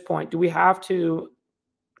at this point? Do we have to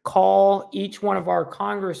call each one of our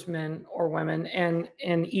congressmen or women and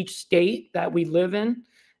in each state that we live in?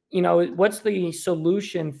 You know, what's the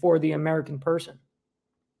solution for the American person?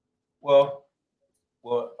 Well,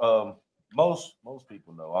 most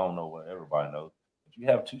people know. I don't know what everybody knows, but you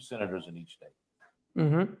have 2 senators in each state.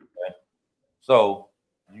 Mm-hmm. Okay? So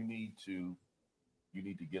you need to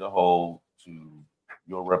get a hold to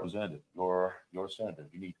your representative, your senator.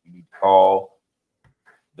 You need to call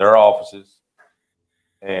their offices,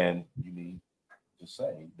 and you need to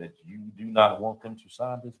say that you do not want them to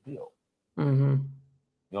sign this bill. Mm-hmm. You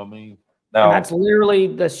know what I mean? Now, and that's literally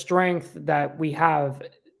the strength that we have.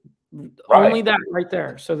 Right. Only that right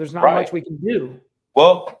there. So there's not much we can do.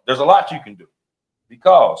 Well, there's a lot you can do,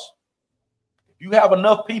 because if you have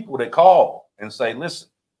enough people that call and say, "Listen,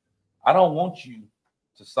 I don't want you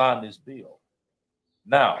to sign this bill."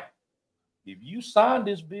 Now, if you sign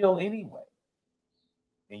this bill anyway,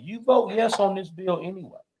 and you vote yes on this bill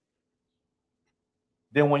anyway,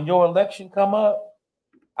 then when your election come up,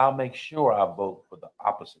 I'll make sure I vote for the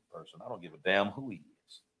opposite person. I don't give a damn who he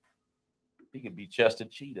is. He can be Chester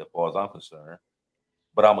Cheetah, as far as I'm concerned,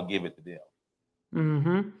 but I'm gonna give it to them.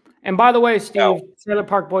 Mm-hmm. And by the way, Steve, Trailer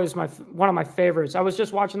Park Boys is one of my favorites. I was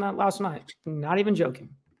just watching that last night. Not even joking.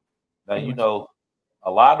 Now, you know, a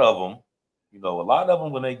lot of them,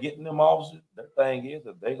 when they get in them offices, their thing is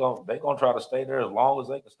that they're gonna try to stay there as long as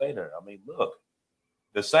they can stay there. I mean, look,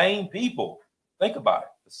 the same people, think about it,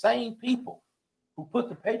 the same people who put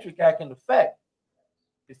the Patriot Act in effect,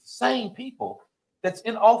 it's the same people that's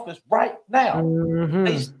in office right now. Mm-hmm.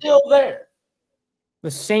 They still there.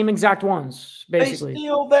 The same exact ones, basically. They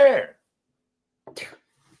still there.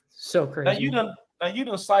 So crazy. Now you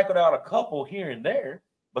done cycled out a couple here and there,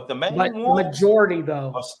 but the main ones, the majority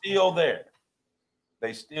though, are still there.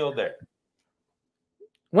 They still there.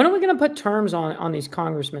 When are we going to put terms on these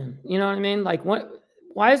congressmen? You know what I mean? Like,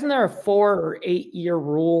 why isn't there a 4 or 8 year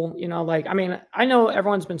rule? You know, like, I mean, I know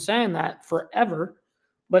everyone's been saying that forever,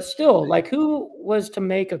 but still, like, who was to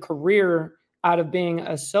make a career out of being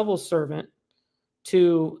a civil servant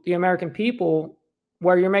to the American people,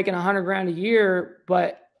 where you're making $100,000 a year,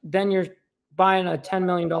 but then you're buying a $10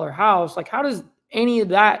 million house? Like, how does any of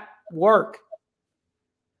that work?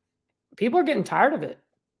 People are getting tired of it.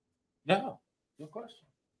 Yeah, good question.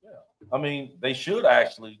 Yeah. I mean, they should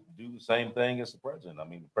actually do the same thing as the president. I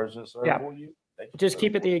mean, the president served for you. Just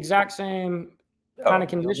keep it the exact same kind of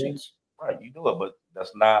conditions. Right, you do it, but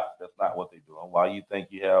that's not what they're doing. Why you think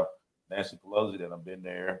you have Nancy Pelosi that have been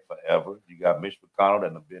there forever? You got Mitch McConnell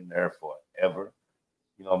that have been there forever.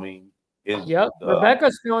 You know what I mean?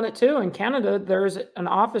 Rebecca's feeling it too. In Canada, there's an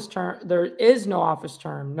office term. There is no office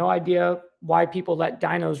term. No idea why people let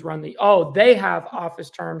dinos run they have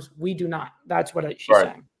office terms. We do not. That's what she's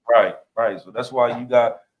saying. Right. So that's why you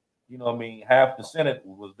got, you know what I mean, half the Senate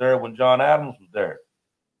was there when John Adams was there.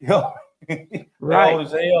 You know, right.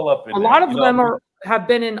 As hell up in a lot of them have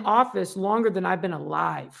been in office longer than I've been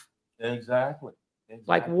alive. Exactly.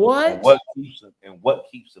 Like what? And what keeps them there? What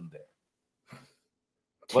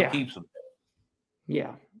keeps them there?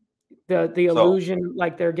 Yeah. The illusion,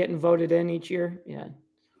 like they're getting voted in each year. Yeah.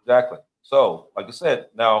 Exactly. So, like I said,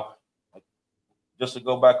 now just to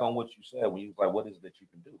go back on what you said, when you like, what is it that you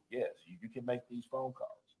can do? Yes, you can make these phone calls.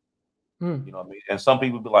 You know what I mean? And some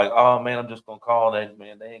people be like, "Oh man, I'm just gonna call that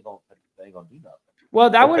man. They ain't gonna do nothing."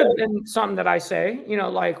 Well, that would have been something that I say. You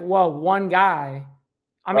know, like, well, one guy.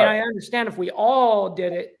 I mean, I understand if we all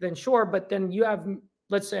did it, then sure. But then you have,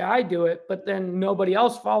 let's say, I do it, but then nobody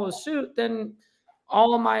else follows suit. Then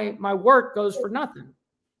all of my work goes for nothing.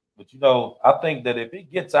 But you know, I think that if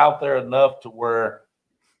it gets out there enough to where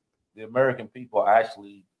the American people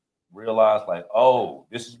actually realize, like, oh,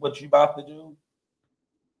 this is what you about to do,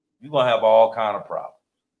 you're gonna have all kind of problems.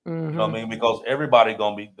 You know what I mean? Because everybody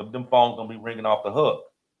gonna be them phones gonna be ringing off the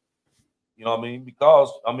hook. You know what I mean?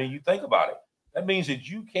 Because I mean, you think about it. That means that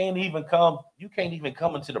you can't even come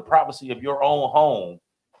into the privacy of your own home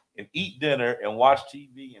and eat dinner and watch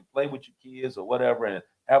TV and play with your kids or whatever and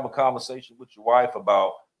have a conversation with your wife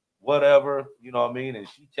about whatever, you know what I mean? And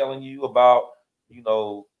she telling you about, you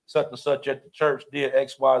know, such and such at the church did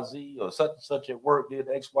XYZ or such and such at work did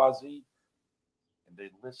XYZ. And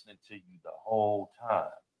they're listening to you the whole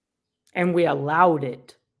time. And we allowed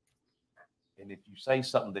it. And if you say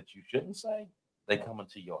something that you shouldn't say, they come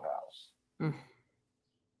into your house.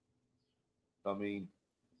 I mean,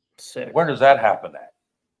 where does that happen at?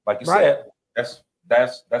 Like you said, that's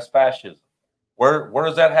fascism. Where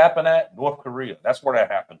does that happen at? North Korea. That's where that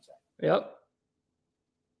happens at. Yep.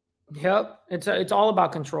 It's all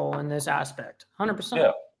about control in this aspect. 100%.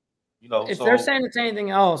 Yeah. You know, if they're saying it's anything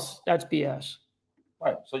else, that's BS.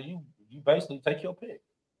 Right. So you basically take your pick.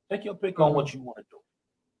 Take your pick on what you want to do.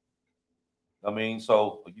 I mean,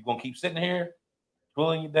 so you're gonna keep sitting here,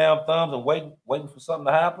 twiddling your damn thumbs and waiting for something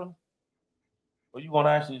to happen, or you gonna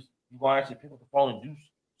actually pick up the phone and do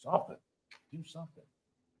something. Do something.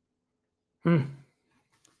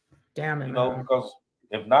 Damn it. You know, because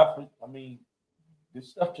if not, I mean, this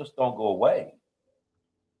stuff just don't go away.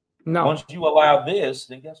 No. Once you allow this,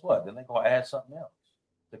 then guess what? Then they're gonna add something else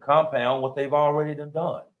to compound what they've already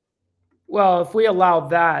done. Well, if we allow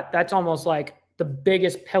that, that's almost like the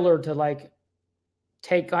biggest pillar to like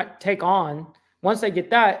take on. Once they get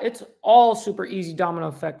that, it's all super easy domino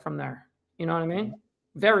effect from there. You know what I mean?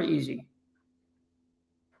 Very easy.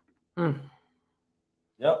 Yep.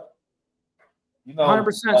 You know,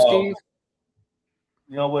 100%, Steve.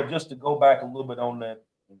 You know what? Just to go back a little bit on that,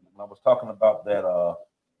 I was talking about that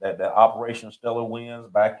that Operation Stellar Winds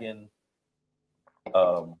back in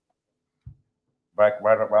right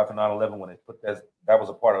after 9/11 when they put that was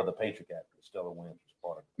a part of the Patriot Act. Stellar Winds was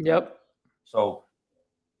part of it. Yep. So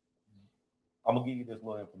I'm gonna give you this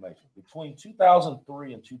little information. Between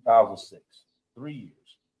 2003 and 2006, 3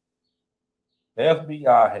 years, the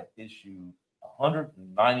FBI had issued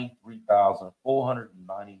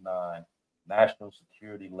 193,499 national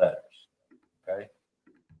security letters. Okay.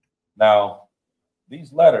 Now,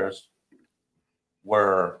 these letters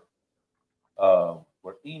were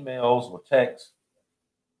emails or texts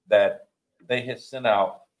that they had sent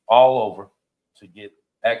out all over to get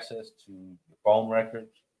access to your phone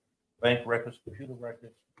records, bank records, computer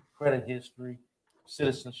records, credit history,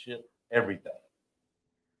 citizenship, everything.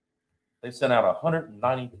 They sent out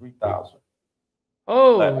 193,000.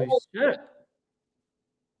 Holy shit.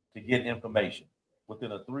 To get information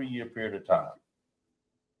within a 3-year period of time.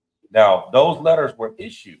 Now, those letters were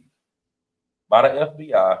issued by the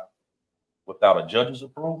FBI without a judge's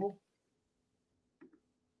approval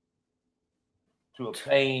to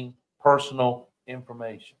obtain personal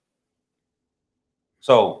information.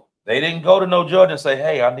 So they didn't go to no judge and say,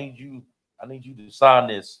 "Hey, I need you to sign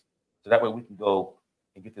this so that way we can go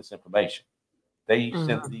and get this information." They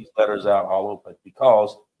sent these letters out all over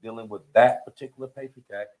because dealing with that particular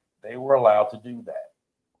Patriot Act, they were allowed to do that.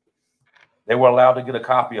 They were allowed to get a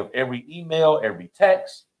copy of every email, every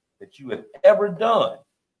text that you had ever done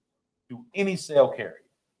through any cell carrier.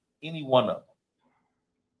 any one of them,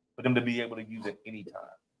 for them to be able to use it anytime.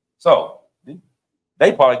 So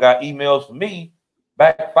they probably got emails from me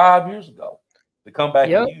back 5 years ago to come back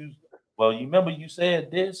and use. Well, you remember you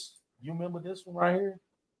said this? You remember this one right here?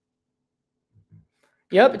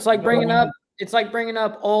 Yep, it's like bringing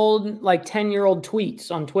up old, like 10-year-old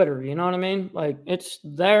tweets on Twitter. You know what I mean? Like it's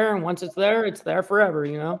there, and once it's there forever.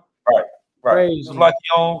 You know? Right, right. Crazy. It's like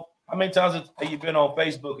how many times have you been on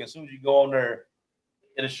Facebook? And as soon as you go on there,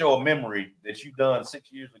 it'll show a memory that you done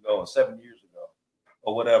 6 years ago or 7 years ago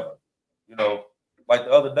or whatever. You know, like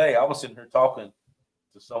the other day, I was sitting here talking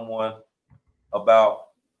to someone about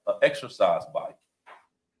an exercise bike.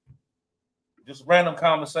 Just random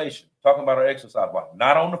conversation, talking about our exercise bike.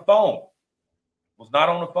 Not on the phone. Was not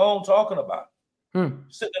on the phone talking about it.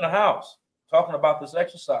 Sitting in the house talking about this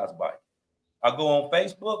exercise bike. I go on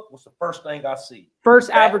Facebook. What's the first thing I see?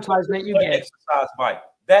 First advertisement you get. Exercise bike.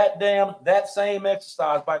 That same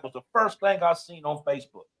exercise bike was the first thing I seen on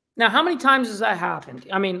Facebook. Now, how many times has that happened?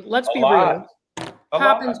 I mean, let's be real.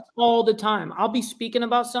 Happens all the time. I'll be speaking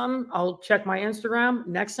about something. I'll check my Instagram.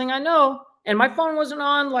 Next thing I know, and my phone wasn't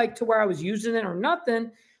on like to where I was using it or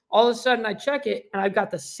nothing. All of a sudden I check it and I've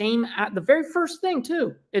got the same ad, the very first thing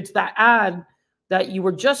too. It's that ad that you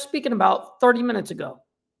were just speaking about 30 minutes ago.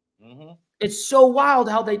 It's so wild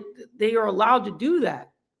how they are allowed to do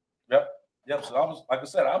that. Yep. So I was, like I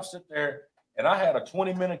said, I was sitting there and I had a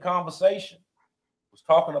 20-minute conversation. Was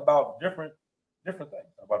talking about different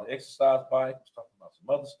things, about the exercise bike. I was talking about some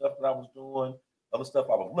other stuff that I was doing, other stuff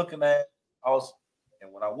I was looking at.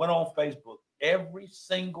 And when I went on Facebook, every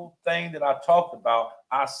single thing that I talked about,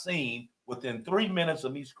 I seen within 3 minutes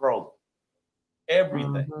of me scrolling.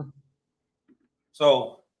 Everything.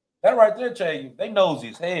 So that right there tell you they nosy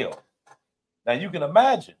as hell. Now you can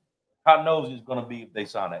imagine how nosy it's going to be if they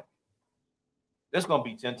sign that. It's going to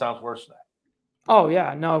be 10 times worse than that. Oh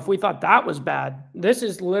yeah, no. If we thought that was bad, this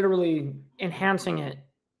is literally enhancing it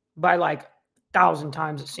by like 1,000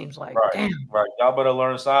 times. It seems like. Right. Damn. Right. Y'all better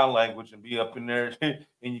learn sign language and be up in there. And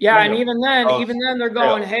even then they're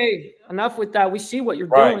going, hey, enough with that. We see what you're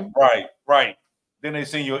doing. Right. Then they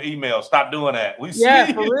send you an email. Stop doing that. We see.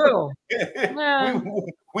 Yeah, for real.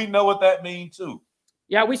 we know what that means too.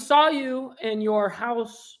 Yeah, we saw you in your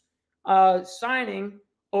house signing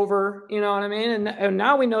over, you know what I mean? And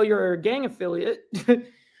now we know you're a gang affiliate.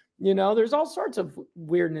 You know, there's all sorts of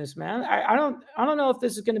weirdness, man. I don't know if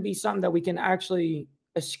this is going to be something that we can actually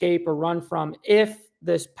escape or run from if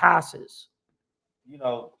this passes. You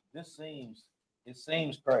know, it seems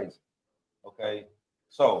crazy. Okay.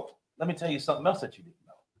 So let me tell you something else that you didn't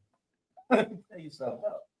know. Let me tell you something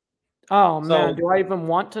else. Oh man, do I even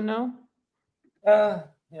want to know? Yeah,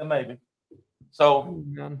 maybe. So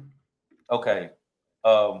okay.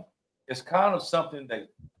 It's kind of something that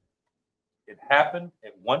it happened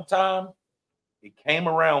at one time. It came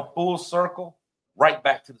around full circle, right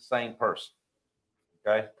back to the same person.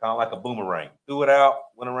 Okay, kind of like a boomerang. Threw it out,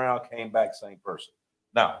 went around, came back, same person.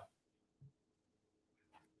 Now,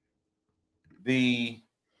 the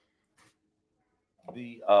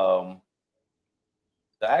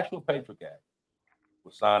actual Patriot Act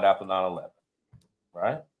was signed after 9/11,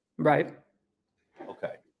 right? Right.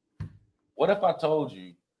 Okay. What if I told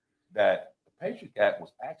you that the Patriot Act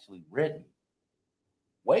was actually written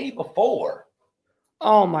way before?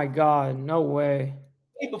 Oh my God, no way.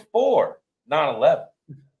 Way before 9/11.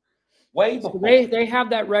 Way before. So they have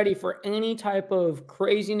that ready for any type of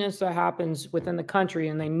craziness that happens within the country,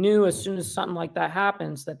 and they knew as soon as something like that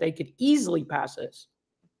happens that they could easily pass this.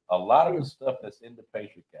 A lot of the stuff that's in the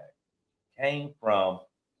Patriot Act came from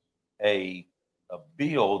a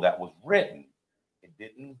bill that was written. It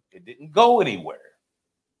didn't go anywhere.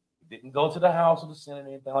 It didn't go to the House or the Senate or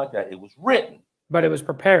anything like that. It was written. But it was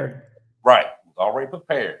prepared. Right. It was already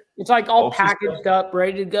prepared. It's like all packaged up,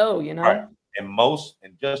 ready to go, you know? Right.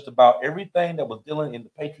 And just about everything that was dealing in the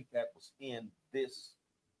Patriot Act was in this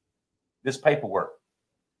paperwork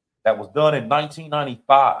that was done in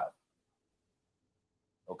 1995.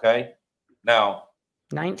 Okay. Now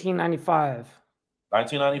 1995.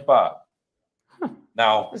 1995.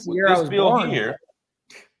 Now with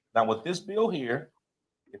this bill here,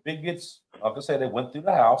 if it gets, like I said, it went through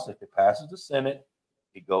the House. If it passes the Senate,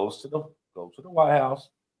 it goes to the White House.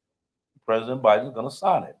 President Biden is going to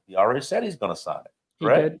sign it. He already said he's going to sign it.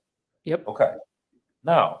 Correct? He did. Yep. Okay.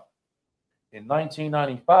 Now, in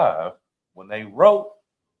 1995, when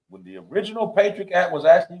the original Patriot Act was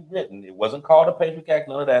actually written, it wasn't called a Patriot Act,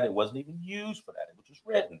 none of that. It wasn't even used for that. It was just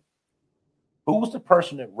written. Who was the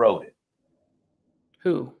person that wrote it?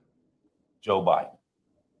 Who? Joe Biden.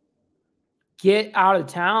 Get out of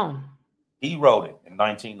town. He wrote it in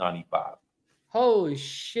 1995. Holy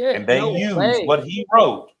shit. And they no used way. what he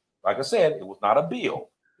wrote. Like I said, it was not a bill.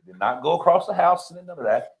 It did not go across the House and none of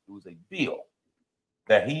that. It was a bill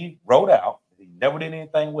that he wrote out. He never did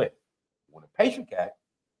anything with. When the Patriot Act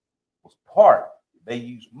was part, they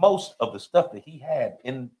used most of the stuff that he had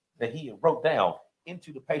wrote down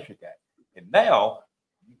into the Patriot Act. And now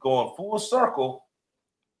you're going full circle.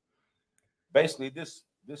 Basically, this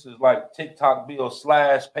is like TikTok bill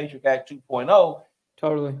 / Patriot Act 2.0.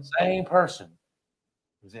 Totally. The same person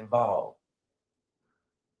was involved.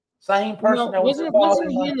 Same person that was involved.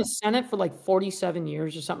 Wasn't he in the Senate for like 47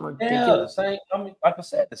 years or something Yeah, ridiculous? same. I mean, like I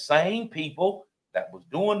said, the same people that was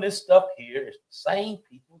doing this stuff here is the same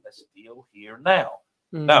people that's still here now.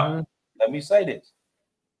 Mm-hmm. Now, let me say this.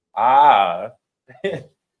 I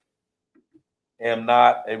am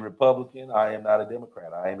not a Republican. I am not a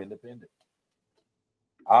Democrat. I am independent.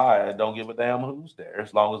 I don't give a damn who's there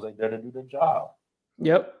as long as they're there to do their job.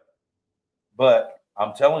 Yep. But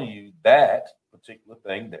I'm telling you that particular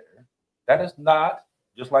thing there, that is not,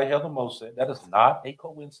 just like Heather Moe said, that is not a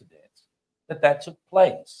coincidence that took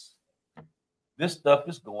place. This stuff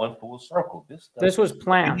is going full circle. This was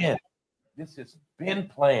planned. This has been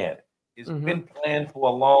planned. It's been planned for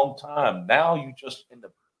a long time. Now you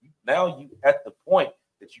at the point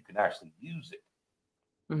that you can actually use it.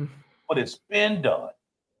 But it's been done.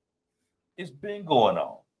 It's been going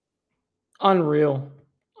on. Unreal.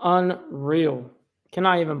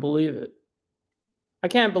 Cannot even believe it. I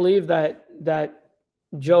can't believe that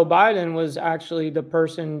Joe Biden was actually the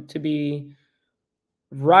person to be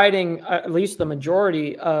writing at least the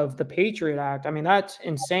majority of the Patriot Act. I mean, that's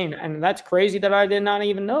insane. And that's crazy that I did not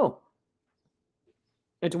even know.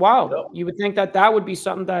 It's wild. Yep. You would think that would be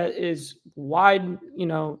something that is widely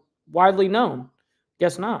known.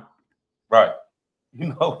 Guess not. Right. You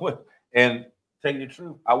know what? And tell you the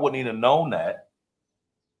truth, I wouldn't even known that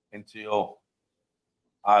until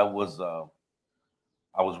I was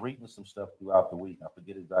reading some stuff throughout the week. I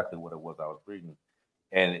forget exactly what it was I was reading,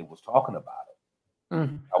 and it was talking about it.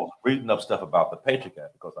 I was reading up stuff about the Patriot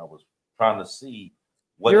Act because I was trying to see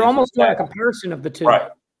what you're almost doing a comparison of the two.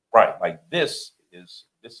 Right. Like this is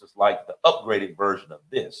like the upgraded version of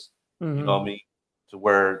this. You know what I mean? To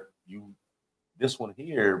where this one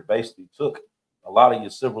here basically took a lot of your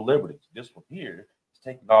civil liberties. This one here is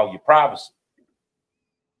taking all your privacy.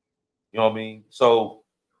 You know what I mean? So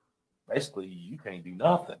basically, you can't do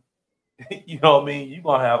nothing. You know what I mean? You're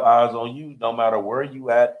going to have eyes on you no matter where you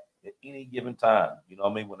at any given time. You know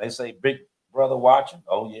what I mean? When they say big brother watching,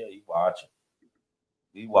 oh, yeah, he watching.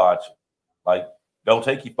 He watching. Like, don't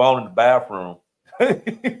take your phone in the bathroom.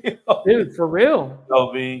 You know, dude, for real. You know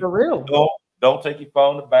what I mean? For real. Don't take your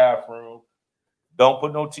phone in the bathroom. Don't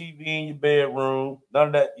put no TV in your bedroom. None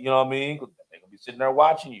of that. You know what I mean? They're going to be sitting there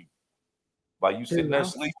watching you. While you sitting there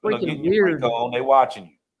sleeping or getting your freak on, they watching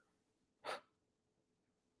you.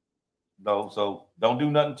 No, so don't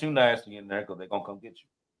do nothing too nasty in there because they're gonna come get you.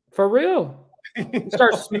 For real. You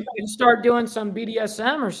start doing some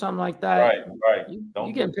BDSM or something like that. Right. You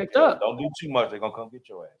getting picked up. Don't do too much. They're gonna come get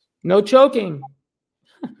your ass. No choking.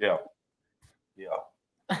 Yeah.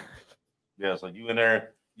 So you in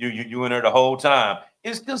there, you in there the whole time.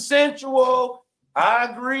 It's consensual.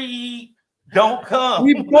 I agree. Don't come.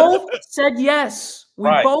 We both said yes.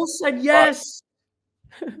 Both said yes.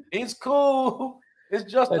 Right. It's cool.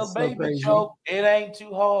 It's just a baby joke. It ain't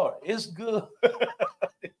too hard. It's good.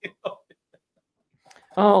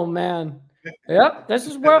 Oh man. Yep. This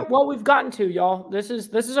is what we've gotten to, y'all. This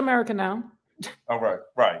is America now. All right.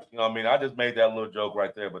 You know what I mean? I just made that little joke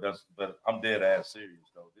right there, but I'm dead ass serious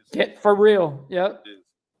though. For real. Yep.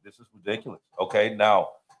 This is ridiculous. Okay, now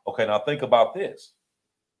think about this.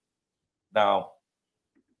 Now,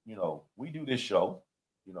 we do this show.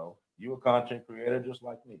 You're a content creator just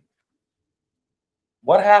like me.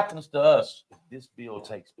 What happens to us if this bill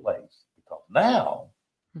takes place? Because now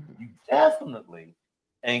you definitely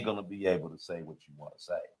ain't going to be able to say what you want to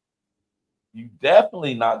say. You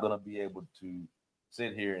definitely not going to be able to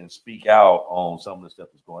sit here and speak out on some of the stuff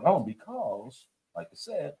that's going on because, like I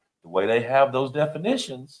said, the way they have those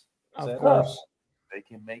definitions set up, they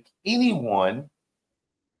can make anyone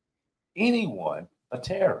a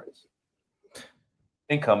terrorist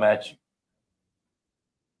and come at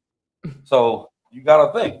you. So you got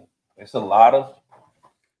to think. There's a lot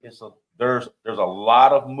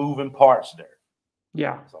of moving parts there.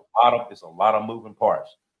 Yeah, it's a lot of moving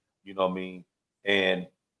parts. You know what I mean? And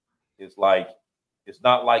it's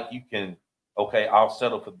not like you can. Okay, I'll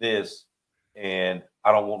settle for this, and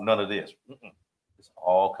I don't want none of this. It's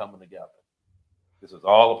all coming together. This is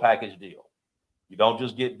all a package deal. You don't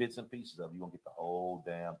just get bits and pieces of it. You're gonna get the whole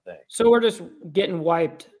damn thing. So we're just getting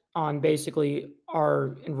wiped on basically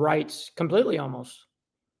our rights completely almost.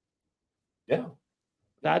 Yeah.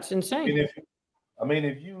 That's insane. I mean,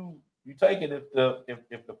 if you take it,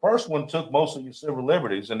 if the first one took most of your civil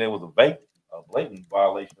liberties and there was a blatant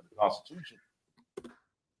violation of the Constitution,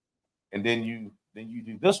 and then you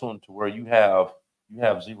do this one to where you have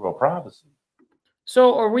zero privacy.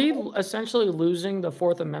 So are we essentially losing the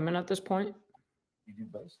Fourth Amendment at this point? You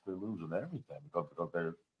basically losing everything because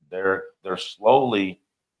they're slowly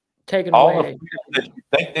taking all away the freedom that you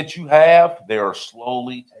think that you have. They are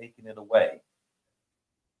slowly taking it away.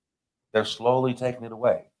 They're slowly taking it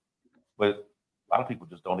away, but a lot of people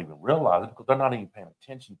just don't even realize it because they're not even paying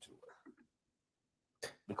attention to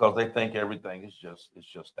it because they think everything is just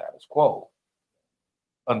status quo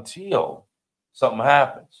until something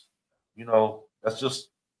happens. You know, that's just,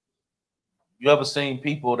 you ever seen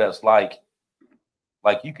people that's like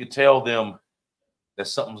you could tell them that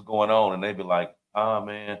something's going on and they'd be like, oh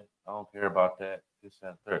man, I don't care about that, this,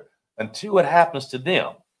 that, third. Until it happens to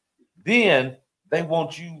them. Then they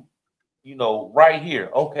want you, you know, right here.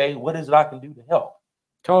 Okay, what is it I can do to help?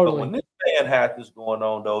 Totally. But when this man had this going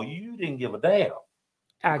on, though, you didn't give a damn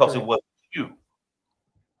because it wasn't you.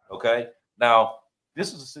 Okay? Now,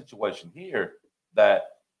 this is a situation here that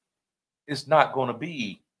it's not going to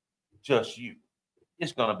be just you.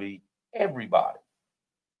 It's going to be everybody.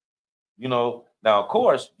 You know, now, of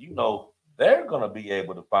course, you know, they're going to be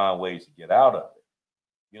able to find ways to get out of it.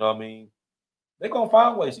 You know what I mean? They're going to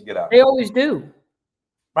find ways to get out of it. They always do.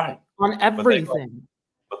 Right. On everything.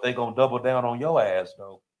 But they're going to double down on your ass,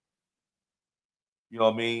 though. You know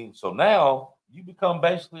what I mean? So now you become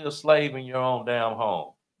basically a slave in your own damn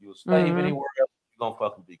home. You're a slave anywhere else you're going to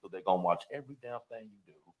fucking be because they're going to watch every damn thing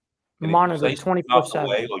you do. Monitor 24/7.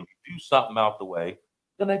 Or you do something out the way,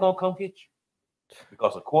 then they're going to come get you.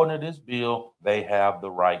 Because according to this bill, they have the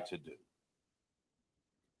right to do.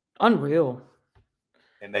 Unreal.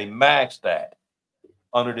 And they maxed that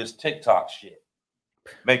under this TikTok shit.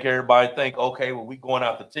 Make everybody think, okay, well, we going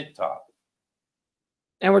out to TikTok.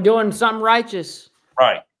 And we're doing something righteous.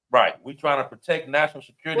 Right, right. We're trying to protect national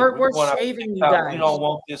security. We're saving you guys. We don't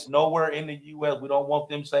want this nowhere in the U.S. We don't want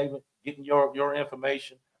them getting your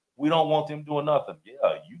information. We don't want them doing nothing.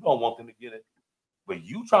 Yeah, you don't want them to get it. But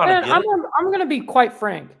you trying to get it. I'm going to be quite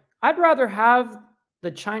frank. I'd rather have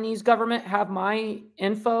the Chinese government have my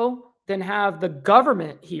info than have the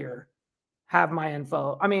government here have my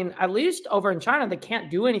info. I mean, at least over in China, they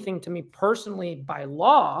can't do anything to me personally by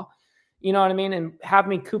law. You know what I mean? And have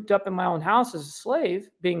me cooped up in my own house as a slave,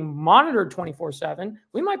 being monitored 24/7.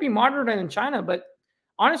 We might be monitored in China, but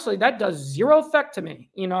honestly, that does zero effect to me.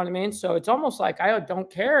 You know what I mean? So it's almost like I don't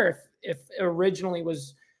care if originally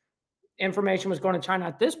information was going to China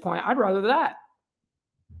at this point. I'd rather that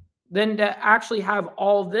than to actually have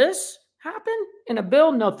all this happen in a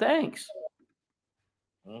bill. No thanks.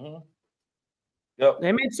 Yep.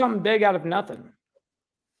 They made something big out of nothing.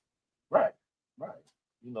 Right, right.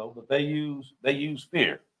 You know, but they use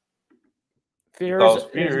fear. Fear because is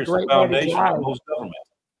fear is a the great foundation way to of most governments.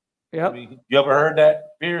 Yep. I mean, you ever heard that?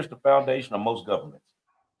 Fear is the foundation of most governments.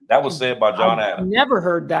 That was said by John Adams. Never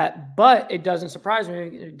heard that, but it doesn't surprise me.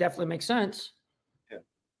 It definitely makes sense. Yeah.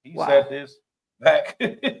 He said this back,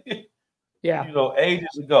 yeah, you know,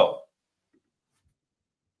 ages ago.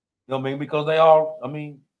 You know what I mean? Because they all, I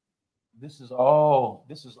mean, this is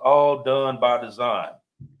all done by design.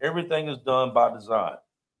 Everything is done by design.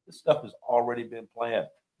 This stuff has already been planned.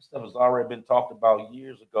 This stuff has already been talked about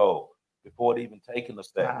years ago before it even taken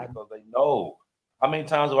effect because they know. How many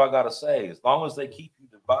times have I got to say, as long as they keep you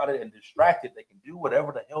divided and distracted, they can do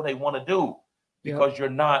whatever the hell they want to do because you're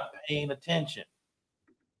not paying attention.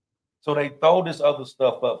 So they throw this other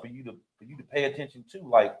stuff up for you to pay attention to,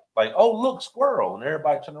 like, oh, look, squirrel, and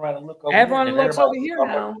everybody turn around and look over Everyone here. looks over here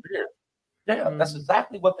now. Over here. Yeah, that's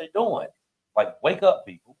exactly what they're doing. Like, wake up,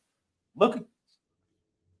 people. Look at this.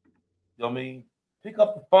 You know what I mean? Pick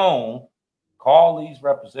up the phone, call these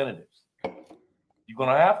representatives. You're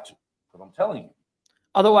gonna have to, because I'm telling you.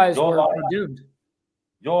 Otherwise, we're doomed.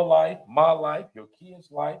 Your life, my life, your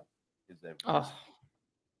kids' life is everything.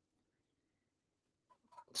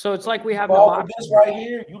 So it's like we have no option. This right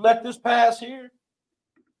here, you let this pass here.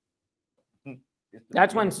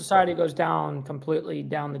 That's when society goes down completely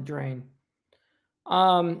down the drain.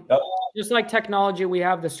 Just like technology, we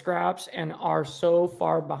have the scraps and are so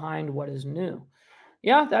far behind what is new.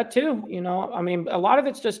 Yeah, that too. You know, I mean, a lot of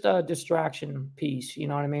it's just a distraction piece, you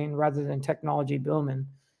know what I mean, rather than technology booming.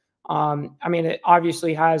 I mean, it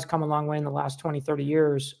obviously has come a long way in the last 20, 30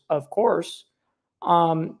 years, of course.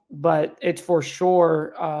 But it's for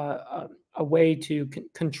sure a way to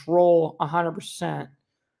control 100%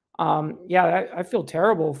 Yeah, I feel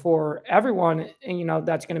terrible for everyone, you know,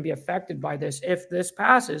 that's going to be affected by this if this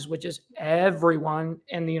passes, which is everyone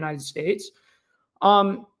in the United States.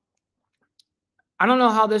 I don't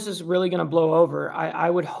know how this is really going to blow over. I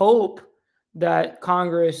would hope that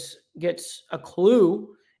Congress gets a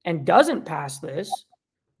clue and doesn't pass this,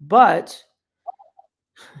 but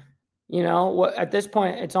you know, at this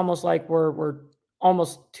point, it's almost like we're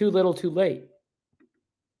almost too little, too late.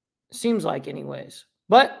 Seems like, anyways.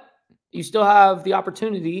 But you still have the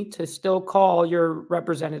opportunity to still call your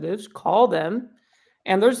representatives, call them,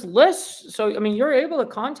 and there's lists. So I mean, you're able to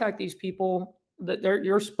contact these people that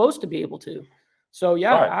you're supposed to be able to. So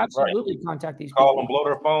yeah, absolutely contact these people. Call them, blow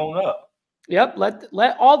their phone up. Yep,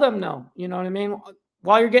 let all them know. You know what I mean?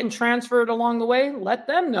 While you're getting transferred along the way, let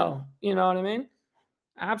them know. You know what I mean?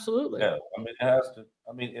 Absolutely. Yeah, I mean, it has to.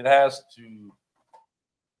 I mean, it has to.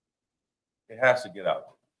 It has to get out.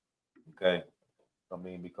 Okay, I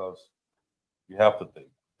mean, because you have to think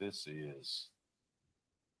this is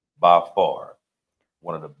by far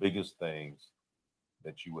one of the biggest things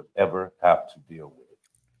that you would ever have to deal with.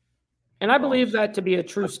 And I believe that to be a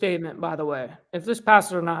true statement, by the way. If this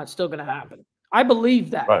passes or not, it's still going to happen. I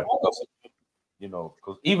believe that. Right. You know,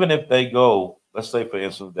 because even if they go, let's say, for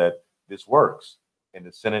instance, that this works and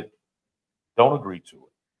the Senate don't agree to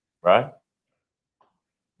it, right?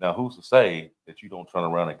 Now, who's to say that you don't turn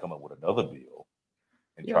around and come up with another bill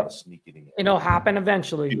and try to sneak it in? It'll happen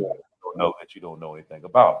eventually. You don't know that you don't know anything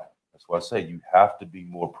about it. That's why I say you have to be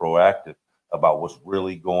more proactive about what's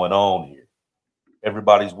really going on here.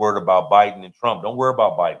 Everybody's worried about Biden and Trump. Don't worry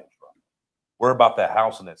about Biden and Trump. Worry about that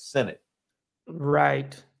House and that Senate.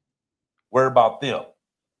 Right. Worry about them,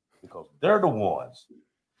 because they're the ones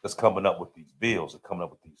that's coming up with these bills and coming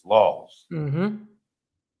up with these laws. Mm-hmm.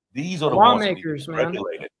 These are the lawmakers, ones that need to be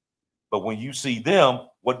regulated. But when you see them,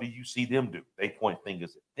 what do you see them do? They point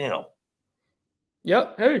fingers at them.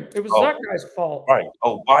 Yep. Hey, it was that guy's fault. Right.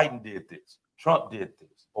 Oh, Biden did this. Trump did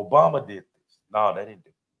this. Obama did this. No, they didn't do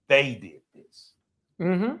it. They did this.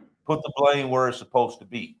 Mm-hmm. Put the blame where it's supposed to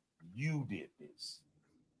be. You did this.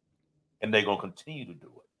 And they're going to continue to do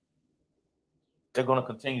it. They're going to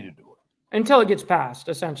continue to do it. Until it gets passed,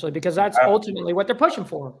 essentially, because that's ultimately what they're pushing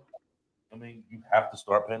for. I mean, you have to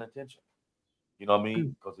start paying attention. You know what I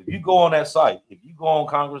mean? Because if you go on that site, if you go on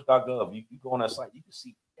congress.gov, you go on that site, you can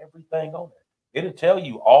see everything on there. It'll tell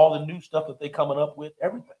you all the new stuff that they're coming up with,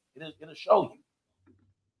 everything. It'll show you.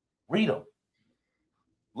 Read them.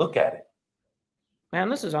 Look at it. Man,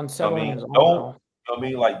 this is unsettling. I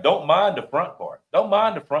mean, don't mind the front part. Don't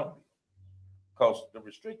mind the front bill. Because the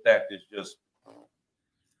Restrict Act is just, you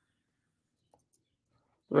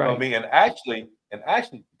know what I mean? And actually, to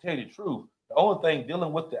tell you the truth, the only thing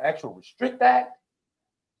dealing with the actual Restrict Act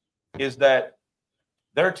is that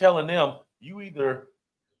they're telling them you either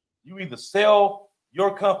sell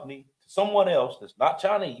your company to someone else that's not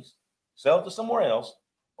Chinese, sell it to somewhere else,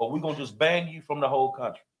 or we're gonna just ban you from the whole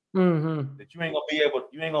country. Mm-hmm. That you ain't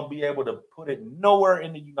gonna be able to put it nowhere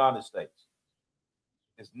in the United States.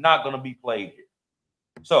 It's not gonna be played here.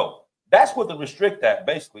 So that's what the Restrict Act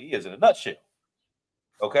basically is in a nutshell.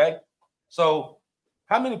 Okay, so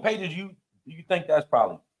how many pages do you think that's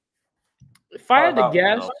probably? If I had to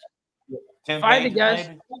guess, 10 pages,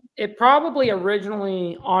 maybe? It probably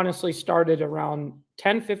originally honestly started around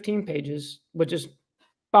 10, 15 pages, which is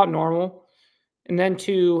about normal. And then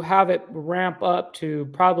to have it ramp up to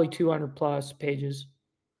probably 200 plus pages.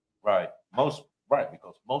 Right. Because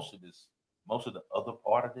most of the other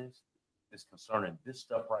part of this is concerning this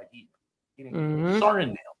stuff right here. It ain't concerning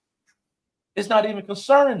them. It's not even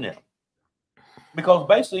concerning them. Because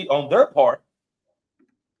basically on their part,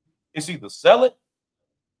 it's either sell it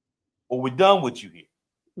or we're done with you here.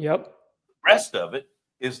 Yep. The rest of it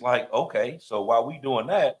is like, okay, so while we doing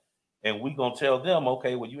that, and we gonna tell them,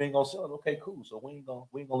 okay, well, you ain't gonna sell it. Okay, cool. So we ain't gonna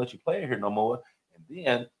let you play here no more. And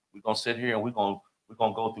then we're gonna sit here and we're gonna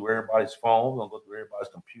go through everybody's phone, we're gonna go through everybody's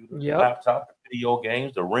computer, laptop, the video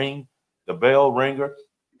games, the ring, the bell ringer.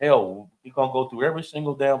 Hell, we're gonna go through every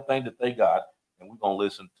single damn thing that they got, and we're gonna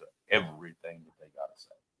listen to everything that they gotta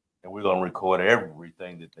say. And we're gonna record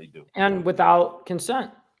everything that they do. And without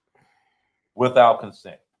consent. Without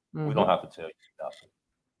consent. We don't have to tell you nothing.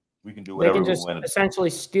 We can do whatever we just want.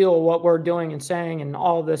 Essentially steal what we're doing and saying and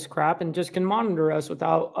all this crap and just can monitor us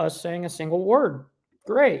without us saying a single word.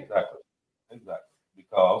 Great. Exactly.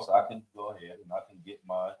 Because I can go ahead and I can get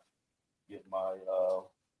my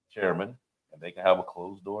chairman, and they can have a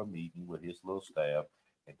closed door meeting with his little staff,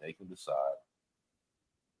 and they can decide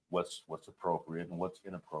what's appropriate and what's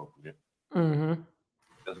inappropriate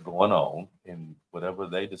that's going on, and whatever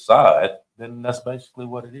they decide, then that's basically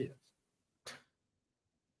what it is.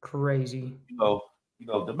 Crazy.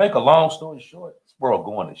 To make a long story short, this world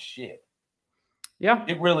going to shit. Yeah.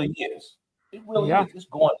 It really is. It really is. It's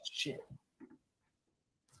going to shit.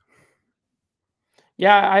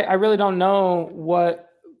 Yeah, I really don't know what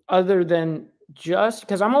other than just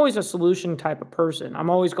because I'm always a solution type of person. I'm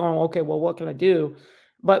always going, okay, well, what can I do?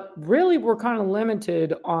 But really, we're kind of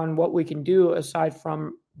limited on what we can do aside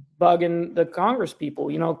from bugging the Congress people,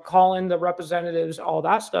 calling the representatives, all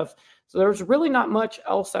that stuff. So there's really not much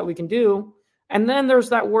else that we can do. And then there's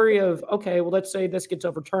that worry of, okay, well, let's say this gets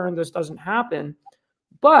overturned, this doesn't happen.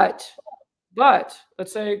 But let's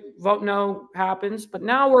say vote no happens. But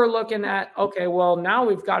now we're looking at, okay, well, now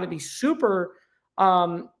we've got to be super,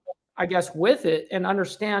 I guess, with it and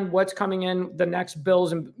understand what's coming in, the next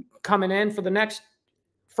bills and coming in for the next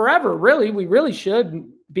forever. Really, we really should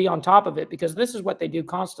be on top of it because this is what they do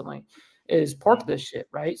constantly is pork this shit,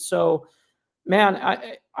 right? So, man,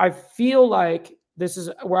 I feel like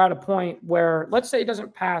we're at a point where, let's say it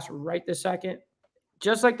doesn't pass right this second.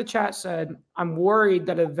 Just like the chat said, I'm worried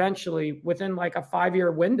that eventually within like a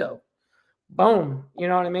 5-year window, boom, you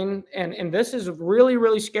know what I mean? And this is really,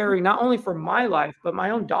 really scary, not only for my life, but my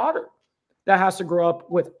own daughter that has to grow up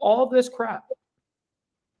with all this crap.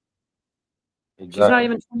 Exactly. She's not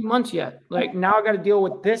even 20 months yet. Like now I got to deal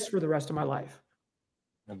with this for the rest of my life.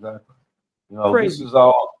 Exactly. This is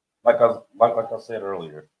all, like I said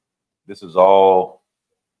earlier, this is all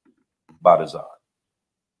by design.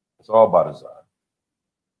 It's all by design.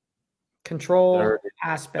 Control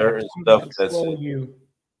aspect. There is stuff that's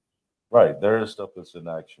right. There is stuff that's in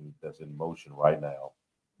action, that's in motion right now,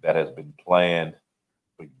 that has been planned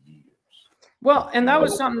for years. Well, and that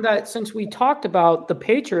was something that since we talked about the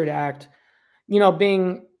Patriot Act,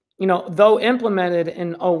 being, though implemented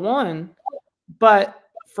in 2001, but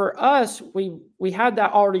for us, we had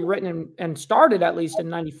that already written and started at least in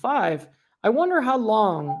 95. I wonder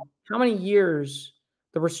how many years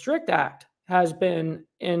the Restrict Act has been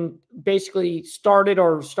basically started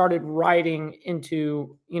writing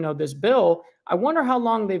into, this bill. I wonder how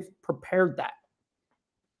long they've prepared that.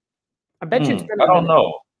 I bet you it's been I don't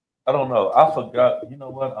know. I forgot. You know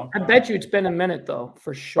what? I bet you it's been a minute though,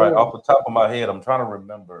 for sure. Right off the top of my head, I'm trying to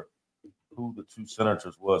remember who the two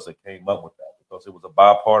senators was that came up with that, because it was a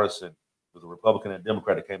bipartisan. It was a Republican and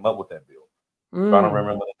Democrat that came up with that bill. I'm trying to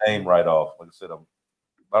remember the name right off. Like I said,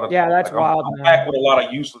 that's wild. I'm back with a lot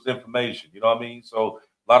of useless information. You know what I mean? So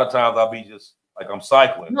a lot of times I'll be just like I'm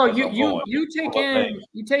cycling. No, you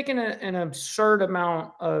take in an absurd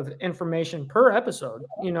amount of information per episode.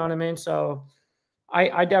 You know what I mean? So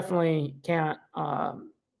I definitely can't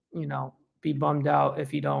be bummed out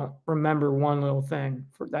if you don't remember one little thing.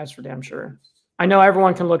 That's for damn sure. I know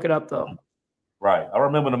everyone can look it up though. Right. I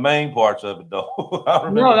remember the main parts of it though.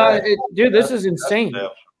 Dude, this is insane.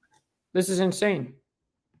 This is insane.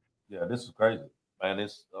 Yeah, this is crazy, man.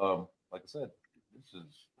 It's like I said,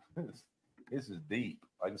 this is deep.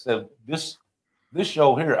 Like I said, this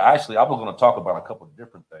show here, actually, I was going to talk about a couple of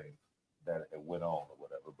different things that went on or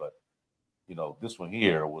whatever, but this one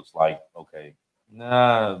here was like, okay,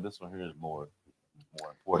 this one here is more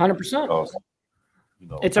important. 100%.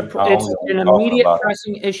 It's an immediate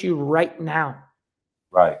pressing issue right now.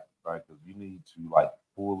 Right, because you need to like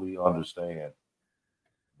fully understand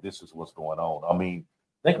this is what's going on. I mean,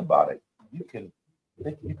 think about it. You can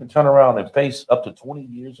turn around and face up to 20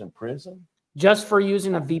 years in prison just for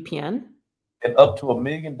using a VPN, and up to $1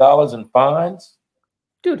 million in fines.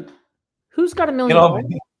 Dude, who's got $1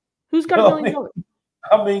 million? Who's got $1 million?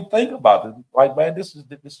 I mean, think about it. Like, man, this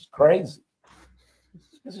is crazy.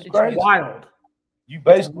 This is crazy. Wild. You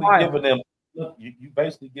basically giving them. You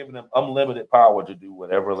basically giving them unlimited power to do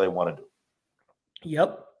whatever they want to do.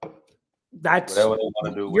 Yep. That's whatever they want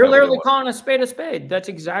to do. You're literally calling a spade a spade. That's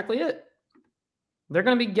exactly it. They're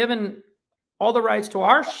going to be given all the rights to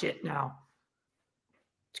our shit now.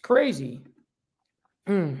 It's crazy.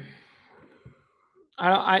 This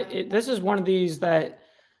is one of these that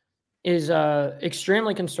is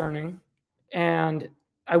extremely concerning, and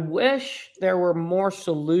I wish there were more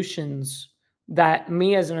solutions that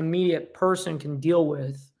me as an immediate person can deal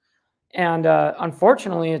with. And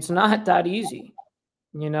unfortunately, it's not that easy.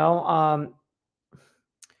 We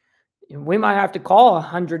might have to call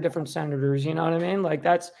 100 different senators. You know what I mean? Like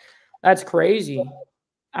that's crazy.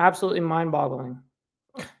 Absolutely mind-boggling.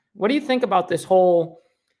 What do you think about this whole,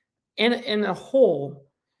 in a whole,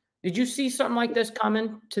 did you see something like this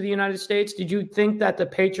coming to the United States? Did you think that the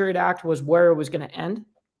Patriot Act was where it was going to end?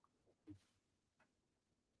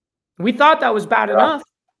 We thought that was bad enough.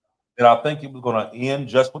 Did I think it was going to end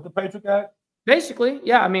just with the Patriot Act? Basically,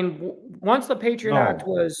 yeah. I mean, once the Patriot Act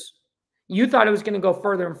was, you thought it was going to go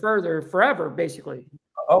further and further forever, basically.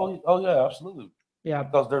 Oh yeah, absolutely. Yeah.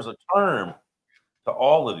 Because there's a term to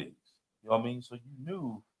all of these. You know what I mean? So you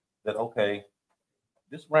knew that, okay,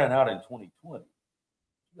 this ran out in 2020.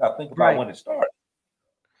 You got to think about when it started.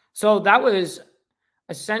 So that was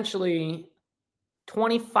essentially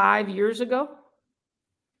 25 years ago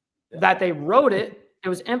that they wrote it. It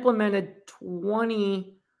was implemented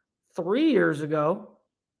 23 years ago.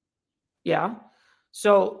 Yeah.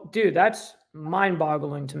 So, dude, that's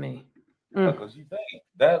mind-boggling to me. Because you think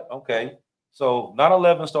that, okay, so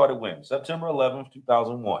 9/11 started when? September 11th,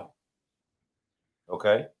 2001.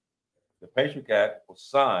 Okay. The Patriot Act was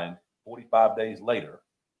signed 45 days later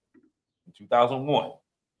in 2001.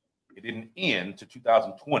 It didn't end to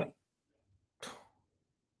 2020.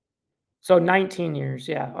 So 19 years.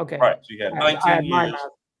 Yeah. Okay. Right. So you had 19 years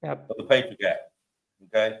of the Patriot Act.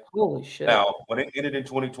 Okay. Holy shit. Now, when it ended in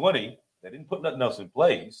 2020, they didn't put nothing else in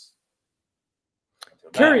place.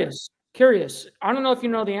 Curious. I don't know if you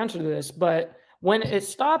know the answer to this, but when it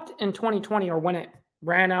stopped in 2020 or when it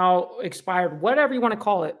ran out, expired, whatever you want to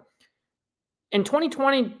call it, in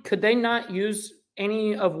 2020, could they not use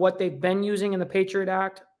any of what they've been using in the Patriot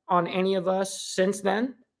Act on any of us since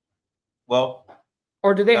then? Well,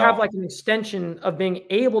 or do they have like an extension of being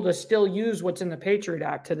able to still use what's in the Patriot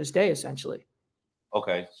Act to this day, essentially?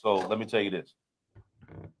 Okay, so let me tell you this.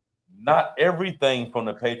 Not everything from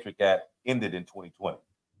the Patriot Act ended in 2020.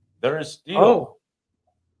 There is still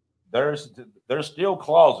there's still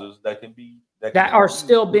clauses that can be that are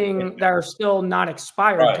still not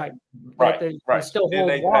expired type. Right. They still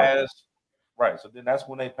hold water. So then that's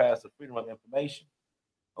when they passed the Freedom of Information.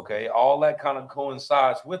 Okay, all that kind of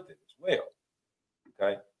coincides with it as well.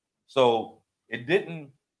 Okay, so it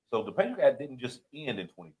didn't. So the Patriot Act didn't just end in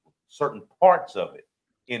 2020. Certain parts of it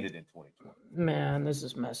ended in 2020. Man, this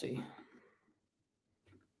is messy.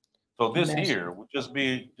 So this here would just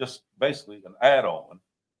be basically an add-on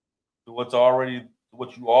to what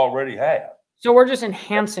you already have. So we're just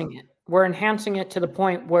enhancing it. We're enhancing it to the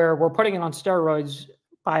point where we're putting it on steroids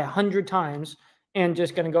by 100 times and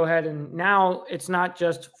just going to go ahead and now it's not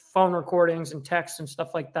just phone recordings and texts and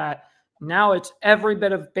stuff like that. Now it's every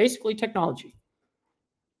bit of basically technology.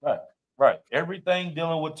 Right. Everything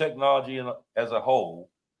dealing with technology as a whole,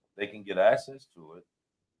 they can get access to it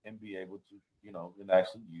and be able to, and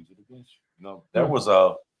actually use it against you. There was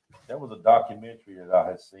a documentary that I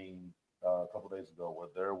had seen a couple of days ago where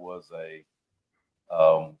there was a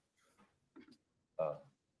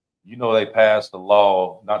they passed a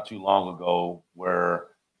law not too long ago where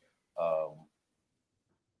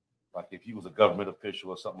like if you was a government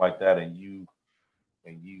official or something like that and you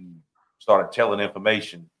started telling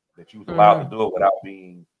information that you was allowed to do it without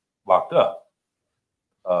being locked up.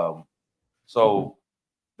 So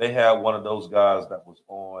they had one of those guys that was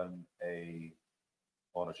on a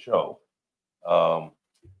show.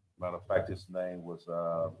 Matter of fact, his name was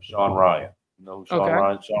Sean Ryan. You know who Sean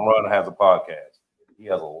Ryan? Sean Ryan has a podcast. He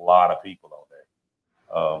has a lot of people on there.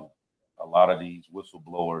 A lot of these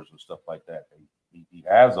whistleblowers and stuff like that. He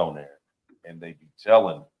has on there, and they be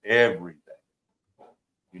telling everything.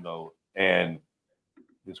 And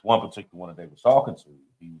this one particular one that they was talking to,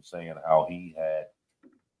 he was saying how he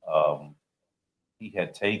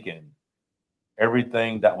had taken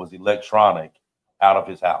everything that was electronic out of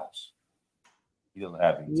his house. He doesn't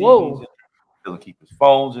have any TVs in there. He doesn't keep his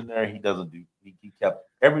phones in there. He kept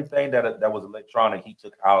everything that was electronic. He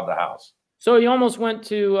took out of the house. So he almost went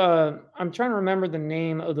to. I'm trying to remember the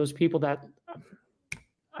name of those people that.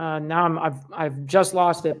 Now I've just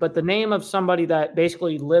lost it, but the name of somebody that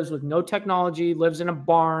basically lives with no technology, lives in a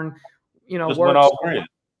barn, just went off grid.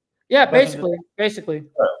 Yeah, basically.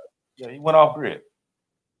 Yeah, he went off grid,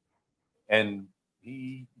 and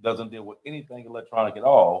he doesn't deal with anything electronic at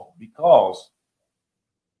all because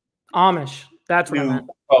Amish. That's what I meant.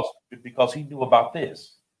 Because he knew about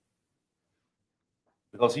this.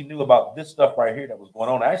 Because he knew about this stuff right here that was going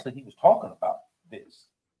on. Actually, he was talking about this.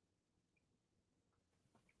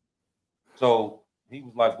 So he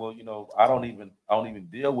was like, well, I don't even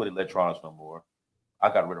deal with electronics no more. I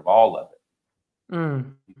got rid of all of it.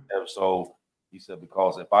 So he said,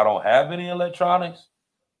 because if I don't have any electronics,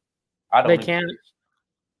 they can't.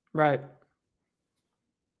 Right.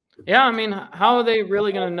 Yeah, I mean, how are they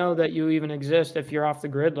really going to know that you even exist if you're off the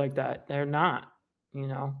grid like that? They're not,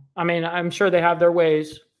 I mean, I'm sure they have their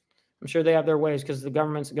ways. Because the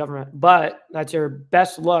government's the government. But that's your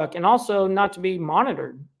best luck. And also not to be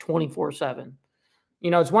monitored 24/7.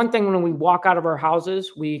 It's one thing when we walk out of our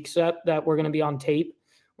houses, we accept that we're going to be on tape.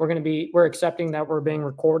 We're accepting that we're being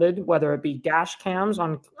recorded, whether it be dash cams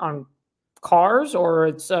on cars or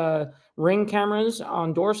it's ring cameras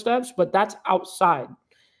on doorsteps. But that's outside.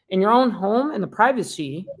 in your own home, in the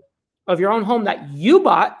privacy of your own home that you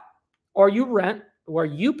bought or you rent, where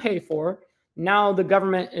you pay for. Now the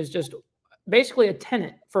government is just basically a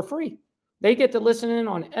tenant for free. They get to listen in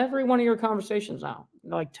on every one of your conversations now.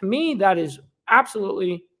 Like, to me, that is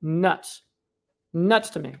absolutely nuts. Nuts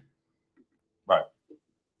to me. Right.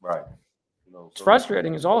 Right. You know, it's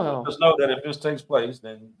frustrating as all hell. Just know that if this takes place,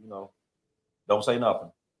 then, you know, don't say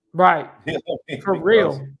nothing. Right. For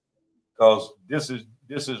real. Because this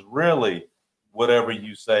is really whatever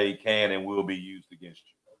you say can and will be used against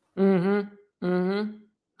you. Mm-hmm.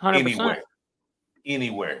 Mm-hmm. 100%.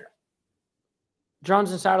 Anywhere.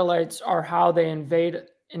 Drones and satellites are how they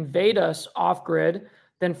invade us off grid,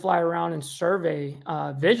 then fly around and survey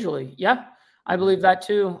visually. Yeah, I believe that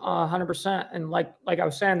too, 100%. And like I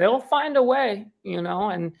was saying, they'll find a way, you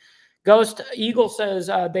know. And Ghost Eagle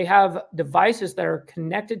says they have devices that are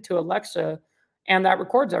connected to Alexa and that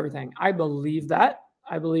records everything. I believe that.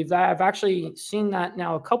 I've actually seen that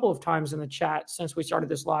now a couple of times in the chat since we started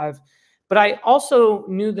this live. But I also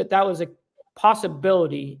knew that that was a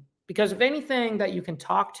possibility, because if anything that you can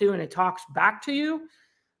talk to and it talks back to you,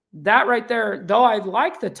 that right there, though I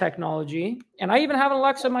like the technology, and I even have an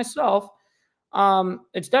Alexa myself,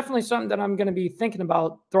 it's definitely something that I'm going to be thinking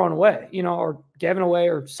about throwing away, you know, or giving away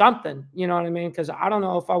or something, you know what I mean? Because I don't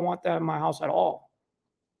know if I want that in my house at all.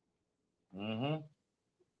 Mm-hmm.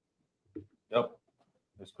 Yep.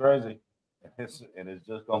 It's crazy. And it's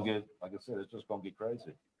just going to get, like I said, it's just going to get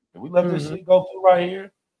crazy. If we let this shit go through right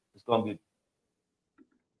here, it's going to get.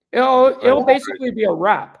 It'll basically be a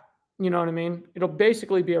wrap. You know what I mean? It'll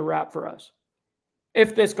basically be a wrap for us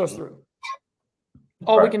if this goes through.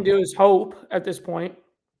 All we can do is hope at this point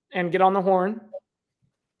and get on the horn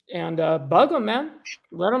and bug them, man.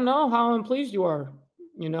 Let them know how unpleased you are,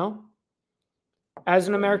 you know? As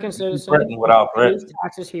an American citizen, without threatening.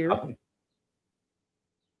 Taxes here.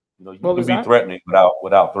 You know, you can be threatening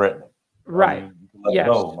without threatening. Right. I mean, you can let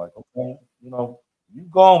go. Like, okay, you know, you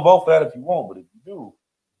go on both that if you want, but if you do,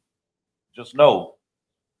 just know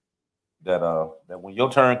that that when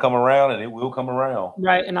your turn come around, and it will come around.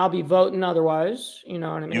 Right, and I'll be voting otherwise. You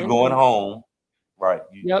know what I mean? You going home. Right.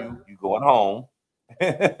 You going home.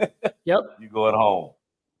 Yep. You going home.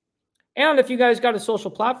 And if you guys got a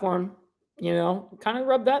social platform, you know, kind of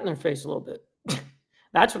rub that in their face a little bit.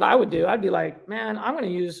 That's what I would do. I'd be like, man, I'm going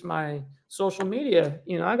to use my social media.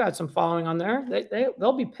 You know, I got some following on there.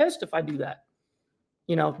 They'll be pissed if I do that.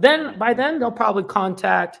 You know, then by then they'll probably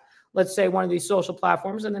contact, let's say, one of these social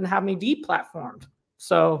platforms and then have me deplatformed.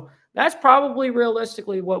 So that's probably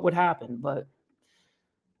realistically what would happen. But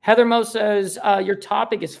Heather Mo says, your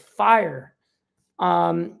topic is fire,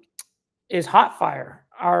 is hot fire.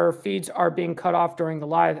 Our feeds are being cut off during the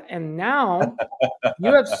live. And now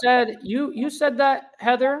you have said, you said that,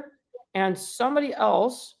 Heather, and somebody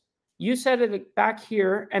else, you said it back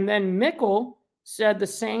here. And then Mickle said the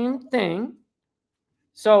same thing.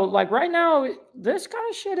 So like right now, this kind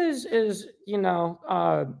of shit is, you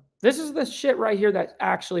know, this is the shit right here that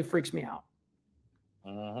actually freaks me out.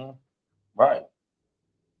 Mm-hmm. Right.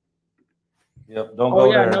 Yep. Don't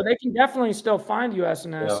go there. No, they can definitely still find you,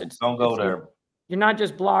 SNS. Yeah, don't go there. You're not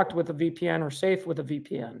just blocked with a VPN or safe with a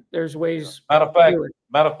VPN. There's ways. Matter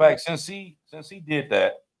of fact, since he did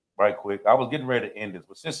that right quick, I was getting ready to end this,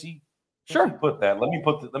 but since he put that,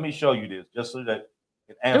 let me show you this just so that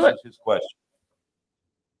it answers his question.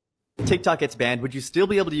 TikTok gets banned, would you still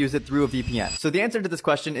be able to use it through a VPN? So the answer to this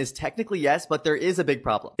question is technically yes, but there is a big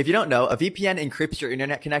problem. If you don't know, a VPN encrypts your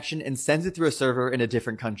internet connection and sends it through a server in a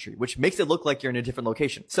different country, which makes it look like you're in a different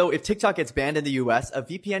location. So if TikTok gets banned in the US, a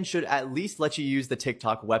VPN should at least let you use the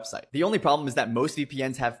TikTok website. The only problem is that most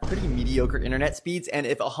VPNs have pretty mediocre internet speeds, and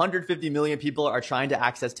if 150 million people are trying to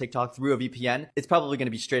access TikTok through a VPN, it's probably going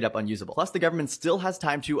to be straight up unusable. Plus, the government still has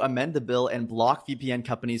time to amend the bill and block VPN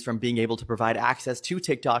companies from being able to provide access to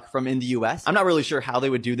TikTok from in the US. I'm not really sure how they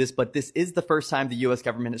would do this, but this is the first time the US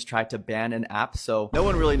government has tried to ban an app, so no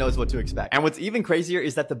one really knows what to expect. And what's even crazier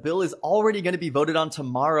is that the bill is already going to be voted on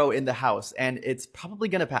tomorrow in the House, and it's probably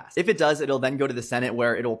going to pass. If it does, it'll then go to the Senate,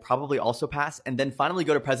 where it'll probably also pass, and then finally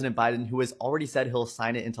go to President Biden, who has already said he'll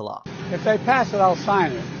sign it into law. If they pass it, I'll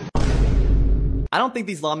sign it. I don't think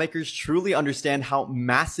these lawmakers truly understand how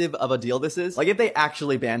massive of a deal this is. Like, if they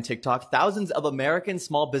actually ban TikTok, thousands of American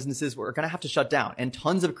small businesses are going to have to shut down, and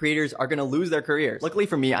tons of creators are going to lose their careers. Luckily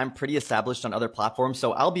for me, I'm pretty established on other platforms,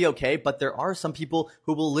 so I'll be okay, but there are some people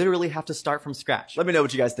who will literally have to start from scratch. Let me know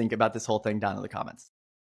what you guys think about this whole thing down in the comments.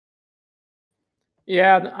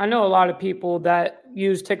 Yeah, I know a lot of people that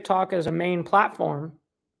use TikTok as a main platform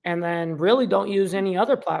and then really don't use any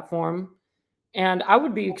other platform And I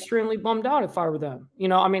would be extremely bummed out if I were them. You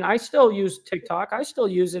know, I mean, I still use TikTok. I still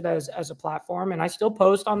use it as a platform, and I still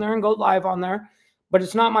post on there and go live on there, but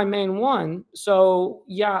it's not my main one. So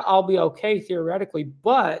yeah, I'll be okay theoretically,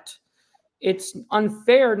 but it's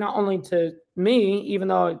unfair not only to me, even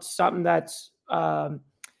though it's something that's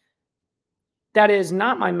that is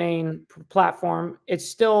not my main platform. It's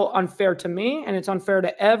still unfair to me, and it's unfair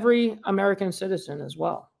to every American citizen as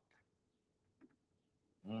well.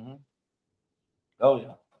 Mm-hmm. Oh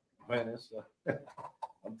yeah, man. It's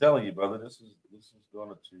I'm telling you, brother. This is going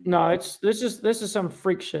to. No, this is some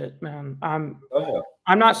freak shit, man. I'm yeah.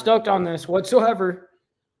 I'm not stoked on this whatsoever.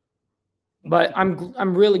 But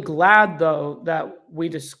I'm really glad though that we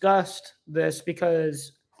discussed this,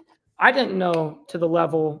 because I didn't know to the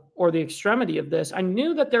level or the extremity of this. I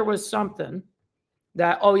knew that there was something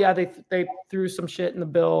that, oh yeah, they threw some shit in the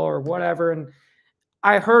bill or whatever, and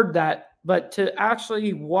I heard that. But to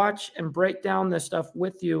actually watch and break down this stuff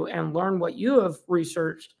with you and learn what you have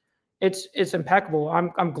researched, it's impeccable.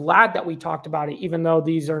 I'm glad that we talked about it, even though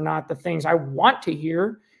these are not the things I want to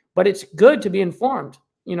hear. But it's good to be informed.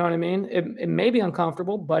 You know what I mean? It may be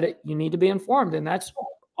uncomfortable, but you need to be informed, and that's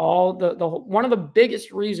all the one of the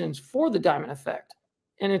biggest reasons for the diamond effect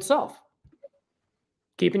in itself.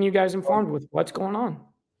 Keeping you guys informed with what's going on.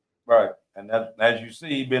 Right. And that, as you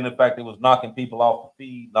see, being the fact it was knocking people off the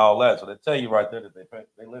feed and all that. So they tell you right there that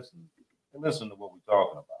they listen to what we're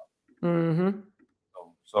talking about. Mm-hmm.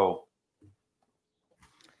 So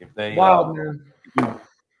if they man. If you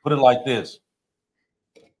put it like this,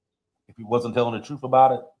 if he wasn't telling the truth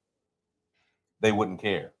about it, they wouldn't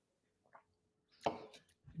care.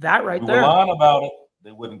 That right if there. If lying about it,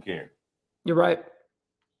 they wouldn't care. You're right.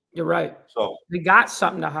 You're right. So they got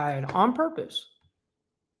something to hide on purpose.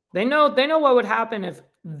 They know what would happen if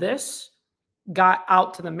this got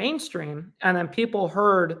out to the mainstream and then people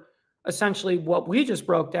heard essentially what we just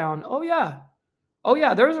broke down. Oh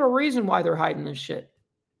yeah, there's a reason why they're hiding this shit.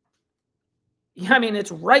 I mean,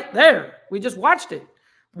 it's right there. We just watched it.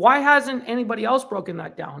 Why hasn't anybody else broken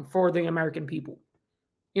that down for the American people?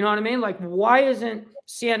 You know what I mean? Like, why isn't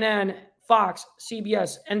CNN, Fox,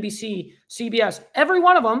 CBS, NBC, CBS, every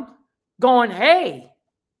one of them going, hey,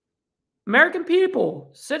 American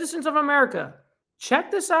people, citizens of America,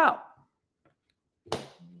 check this out.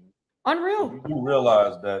 Unreal. You do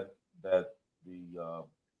realize that the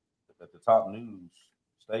top news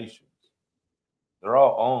stations, they're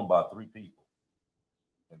all owned by 3 people,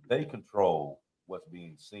 and they control what's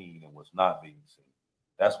being seen and what's not being seen.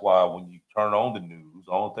 That's why when you turn on the news,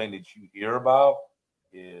 the only thing that you hear about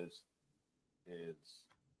is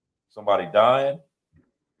somebody dying,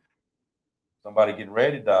 somebody getting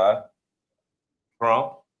ready to die,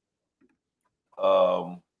 Trump,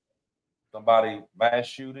 somebody mass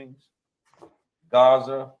shootings,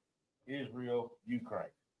 Gaza, Israel, Ukraine.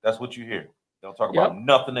 That's what you hear. They don't talk about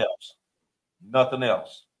nothing else. Nothing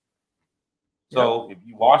else. So if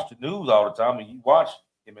you watch the news all the time and you watch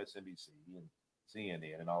MSNBC and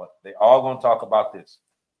CNN and all that, they all going to talk about this.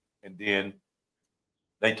 And then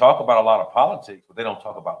they talk about a lot of politics, but they don't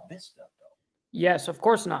talk about this stuff though. Yes, of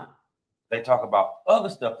course not. They talk about other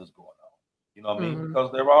stuff that's going on. You know what I mean?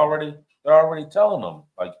 Because they're already telling them,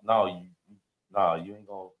 like, no, you ain't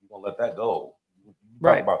gonna let that go. You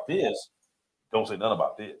talk about this, don't say nothing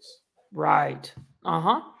about this. Right.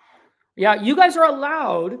 Yeah, you guys are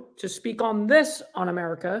allowed to speak on this on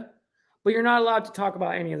America, but you're not allowed to talk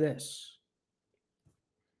about any of this.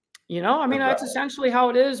 You know, I mean, that's essentially how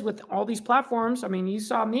it is with all these platforms. I mean, you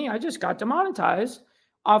saw me, I just got demonetized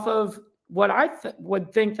off of what I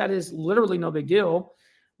would think that is literally no big deal.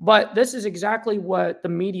 But this is exactly what the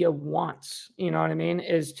media wants. You know what I mean?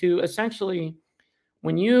 Is to essentially,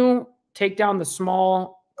 when you take down the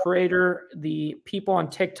small creator, the people on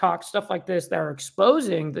TikTok, stuff like this that are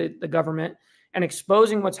exposing the government and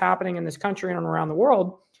exposing what's happening in this country and around the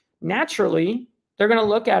world, naturally, they're going to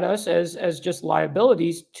look at us as just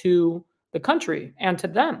liabilities to the country and to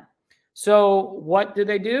them. So what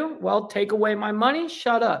do? Well, take away my money,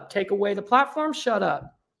 shut up. Take away the platform, shut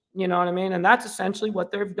up. You know what I mean? And that's essentially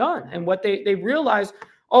what they've done. And what they realize,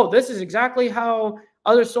 oh, this is exactly how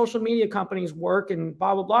other social media companies work and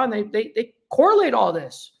blah, blah, blah. And they correlate all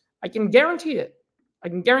this. I can guarantee it. I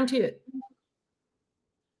can guarantee it.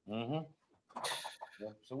 Mm-hmm.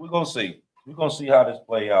 So we're going to see. We're going to see how this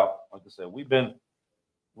play out. Like I said, we've been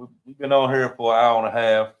on here for an hour and a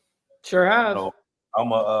half. Sure have. You know,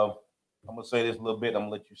 I'm gonna say this a little bit. I'm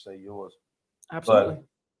gonna let you say yours. Absolutely.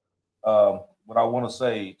 But what I want to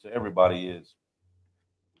say to everybody is,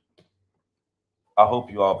 I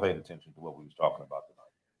hope you all paid attention to what we was talking about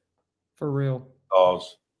tonight. For real.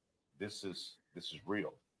 Because this is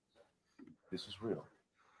real. This is real.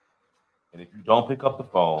 And if you don't pick up the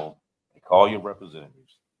phone and call your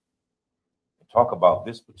representatives and talk about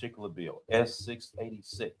this particular bill,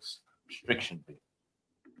 S686, Restriction Bill,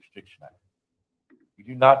 Restriction Act, you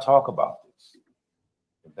do not talk about this.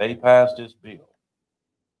 If they pass this bill,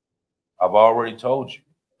 I've already told you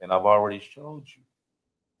and I've already showed you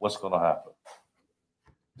what's going to happen.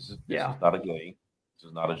 This is not a game. This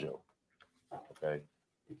is not a joke. Okay.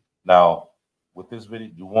 Now, with this video,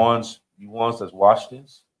 you ones that's watched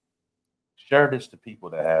this, share this to people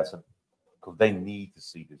that hasn't, because they need to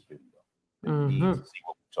see this video. They need to see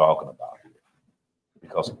what we're talking about here,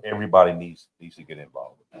 because everybody needs to get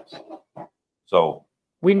involved with this. So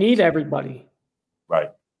we need everybody,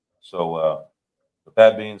 right? So, with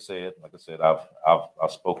that being said, like I said,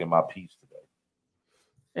 I've spoken my piece today.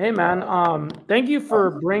 Hey man, thank you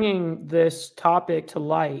for bringing this topic to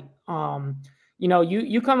light. You know,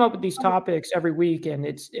 you come up with these topics every week, and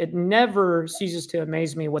it never ceases to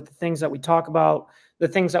amaze me what the things that we talk about, the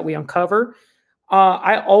things that we uncover.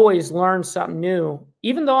 I always learn something new.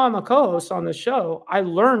 Even though I'm a co-host on the show, I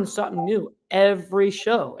learn something new every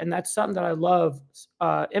show, and that's something that I love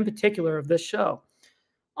in particular of this show.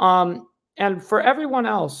 And for everyone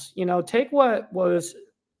else, you know, take what was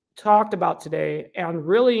talked about today and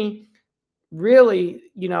really,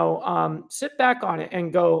 you know, sit back on it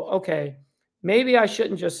and go, okay, maybe I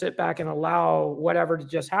shouldn't just sit back and allow whatever to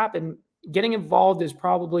just happen. Getting involved is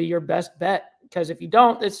probably your best bet, because if you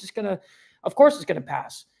don't, it's just going to, of course it's going to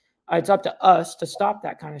pass. It's up to us to stop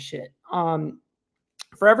that kind of shit.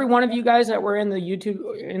 For every one of you guys that were in the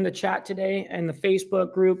YouTube, in the chat today, and the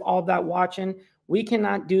Facebook group, all of that watching, we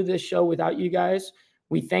cannot do this show without you guys.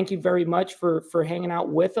 We thank you very much for hanging out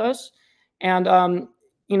with us. And,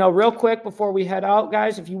 you know, real quick before we head out,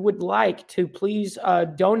 guys, if you would like to please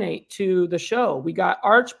donate to the show. We got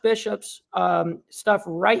Archbishop's stuff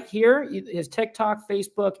right here, his TikTok,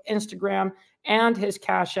 Facebook, Instagram, and his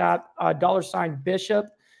Cash App,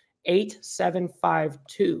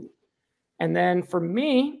 $Bishop8752. And then for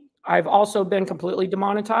me, I've also been completely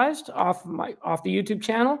demonetized off the YouTube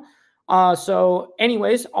channel. So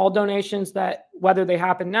anyways, all donations that, whether they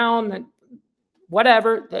happen now and then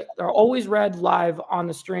whatever, they're always read live on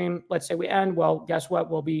the stream. Let's say we end, well, guess what?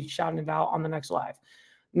 We'll be shouting it out on the next live.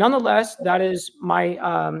 Nonetheless, that is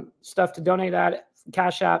my stuff to donate at.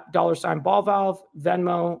 Cash App, $Ballvalve,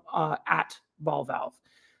 Venmo, at Ballvalve.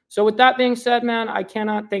 So with that being said, man, I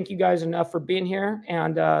cannot thank you guys enough for being here.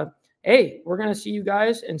 And hey, we're going to see you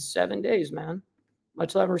guys in 7 days, man.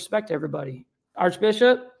 Much love and respect to everybody.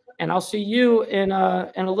 Archbishop, and I'll see you in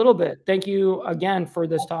a little bit. Thank you again for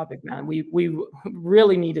this topic, man. We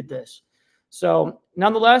really needed this. So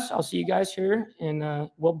nonetheless, I'll see you guys here, and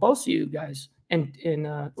we'll both see you guys. And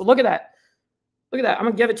well, look at that. Look at that. I'm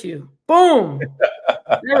going to give it to you. Boom.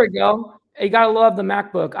 There we go. You got to love the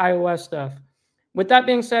MacBook iOS stuff. With that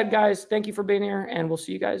being said, guys, thank you for being here, and we'll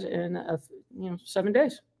see you guys in 7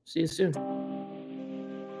 days. See you soon.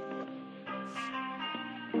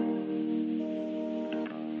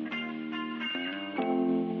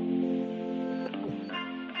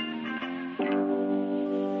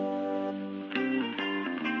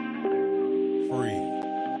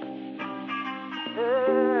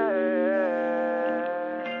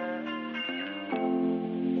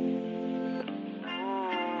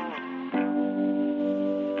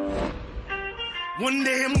 One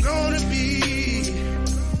day I'm gonna be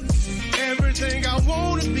everything I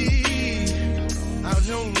wanna be. I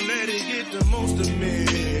don't let it get the most of me.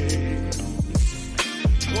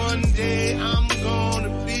 One day I'm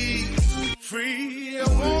gonna be free. I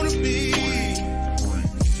wanna be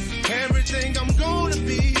everything I'm gonna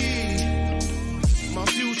be. My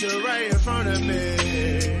future right in front of me.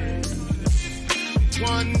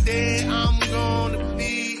 One day I'm gonna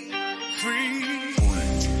be free.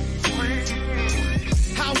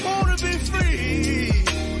 I wanna be free,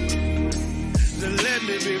 so let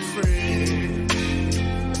me be free.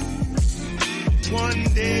 One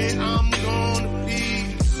day I'm gonna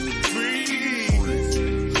be free,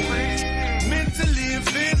 mentally and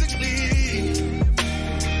physically,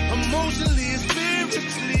 emotionally and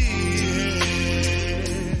spiritually.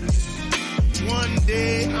 One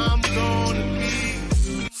day I'm gonna be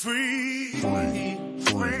free.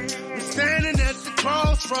 I'm standing at the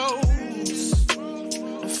crossroads,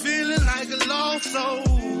 feeling like a lost soul.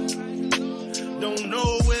 Don't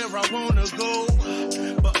know where I wanna go,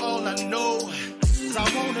 but all I know is I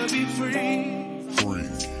wanna be free.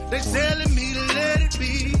 They're telling me to let it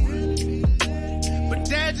be, but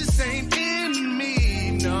that just ain't in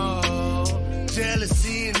me, no.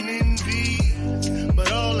 Jealousy and envy,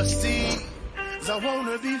 but all I see is I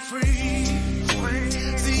wanna be free.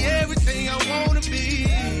 See, everything I wanna be,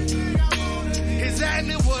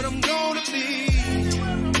 exactly what I'm gonna be.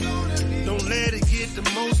 Don't let it get the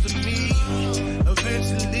most of me.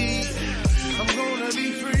 Eventually, I'm gonna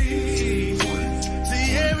be free.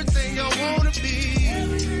 See, everything I wanna be,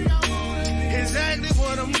 exactly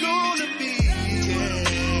what I'm gonna be.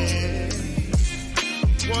 Yeah.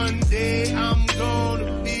 One day I'm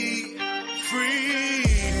gonna be free.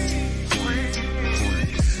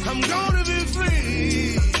 I'm gonna be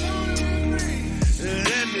free.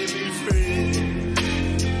 Let me be free.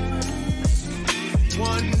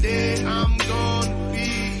 One day I'm gonna be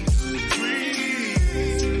free.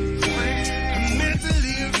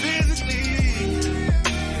 Mentally and physically,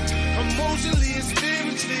 emotionally and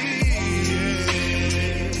spiritually. Yeah.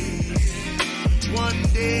 One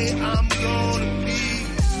day I'm gonna be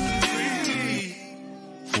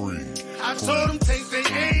free. I told them take their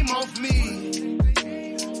aim off me.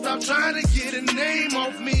 Stop trying to get a name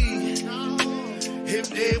off me. If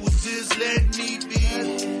they would just let me be,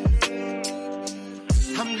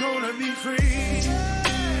 I'm gonna be free.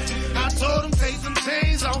 I told them take some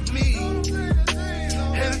chains off me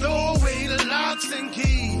and throw away the locks and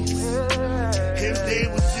keys. If they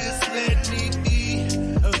would just let me be,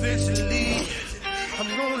 eventually I'm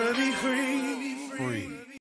gonna be free.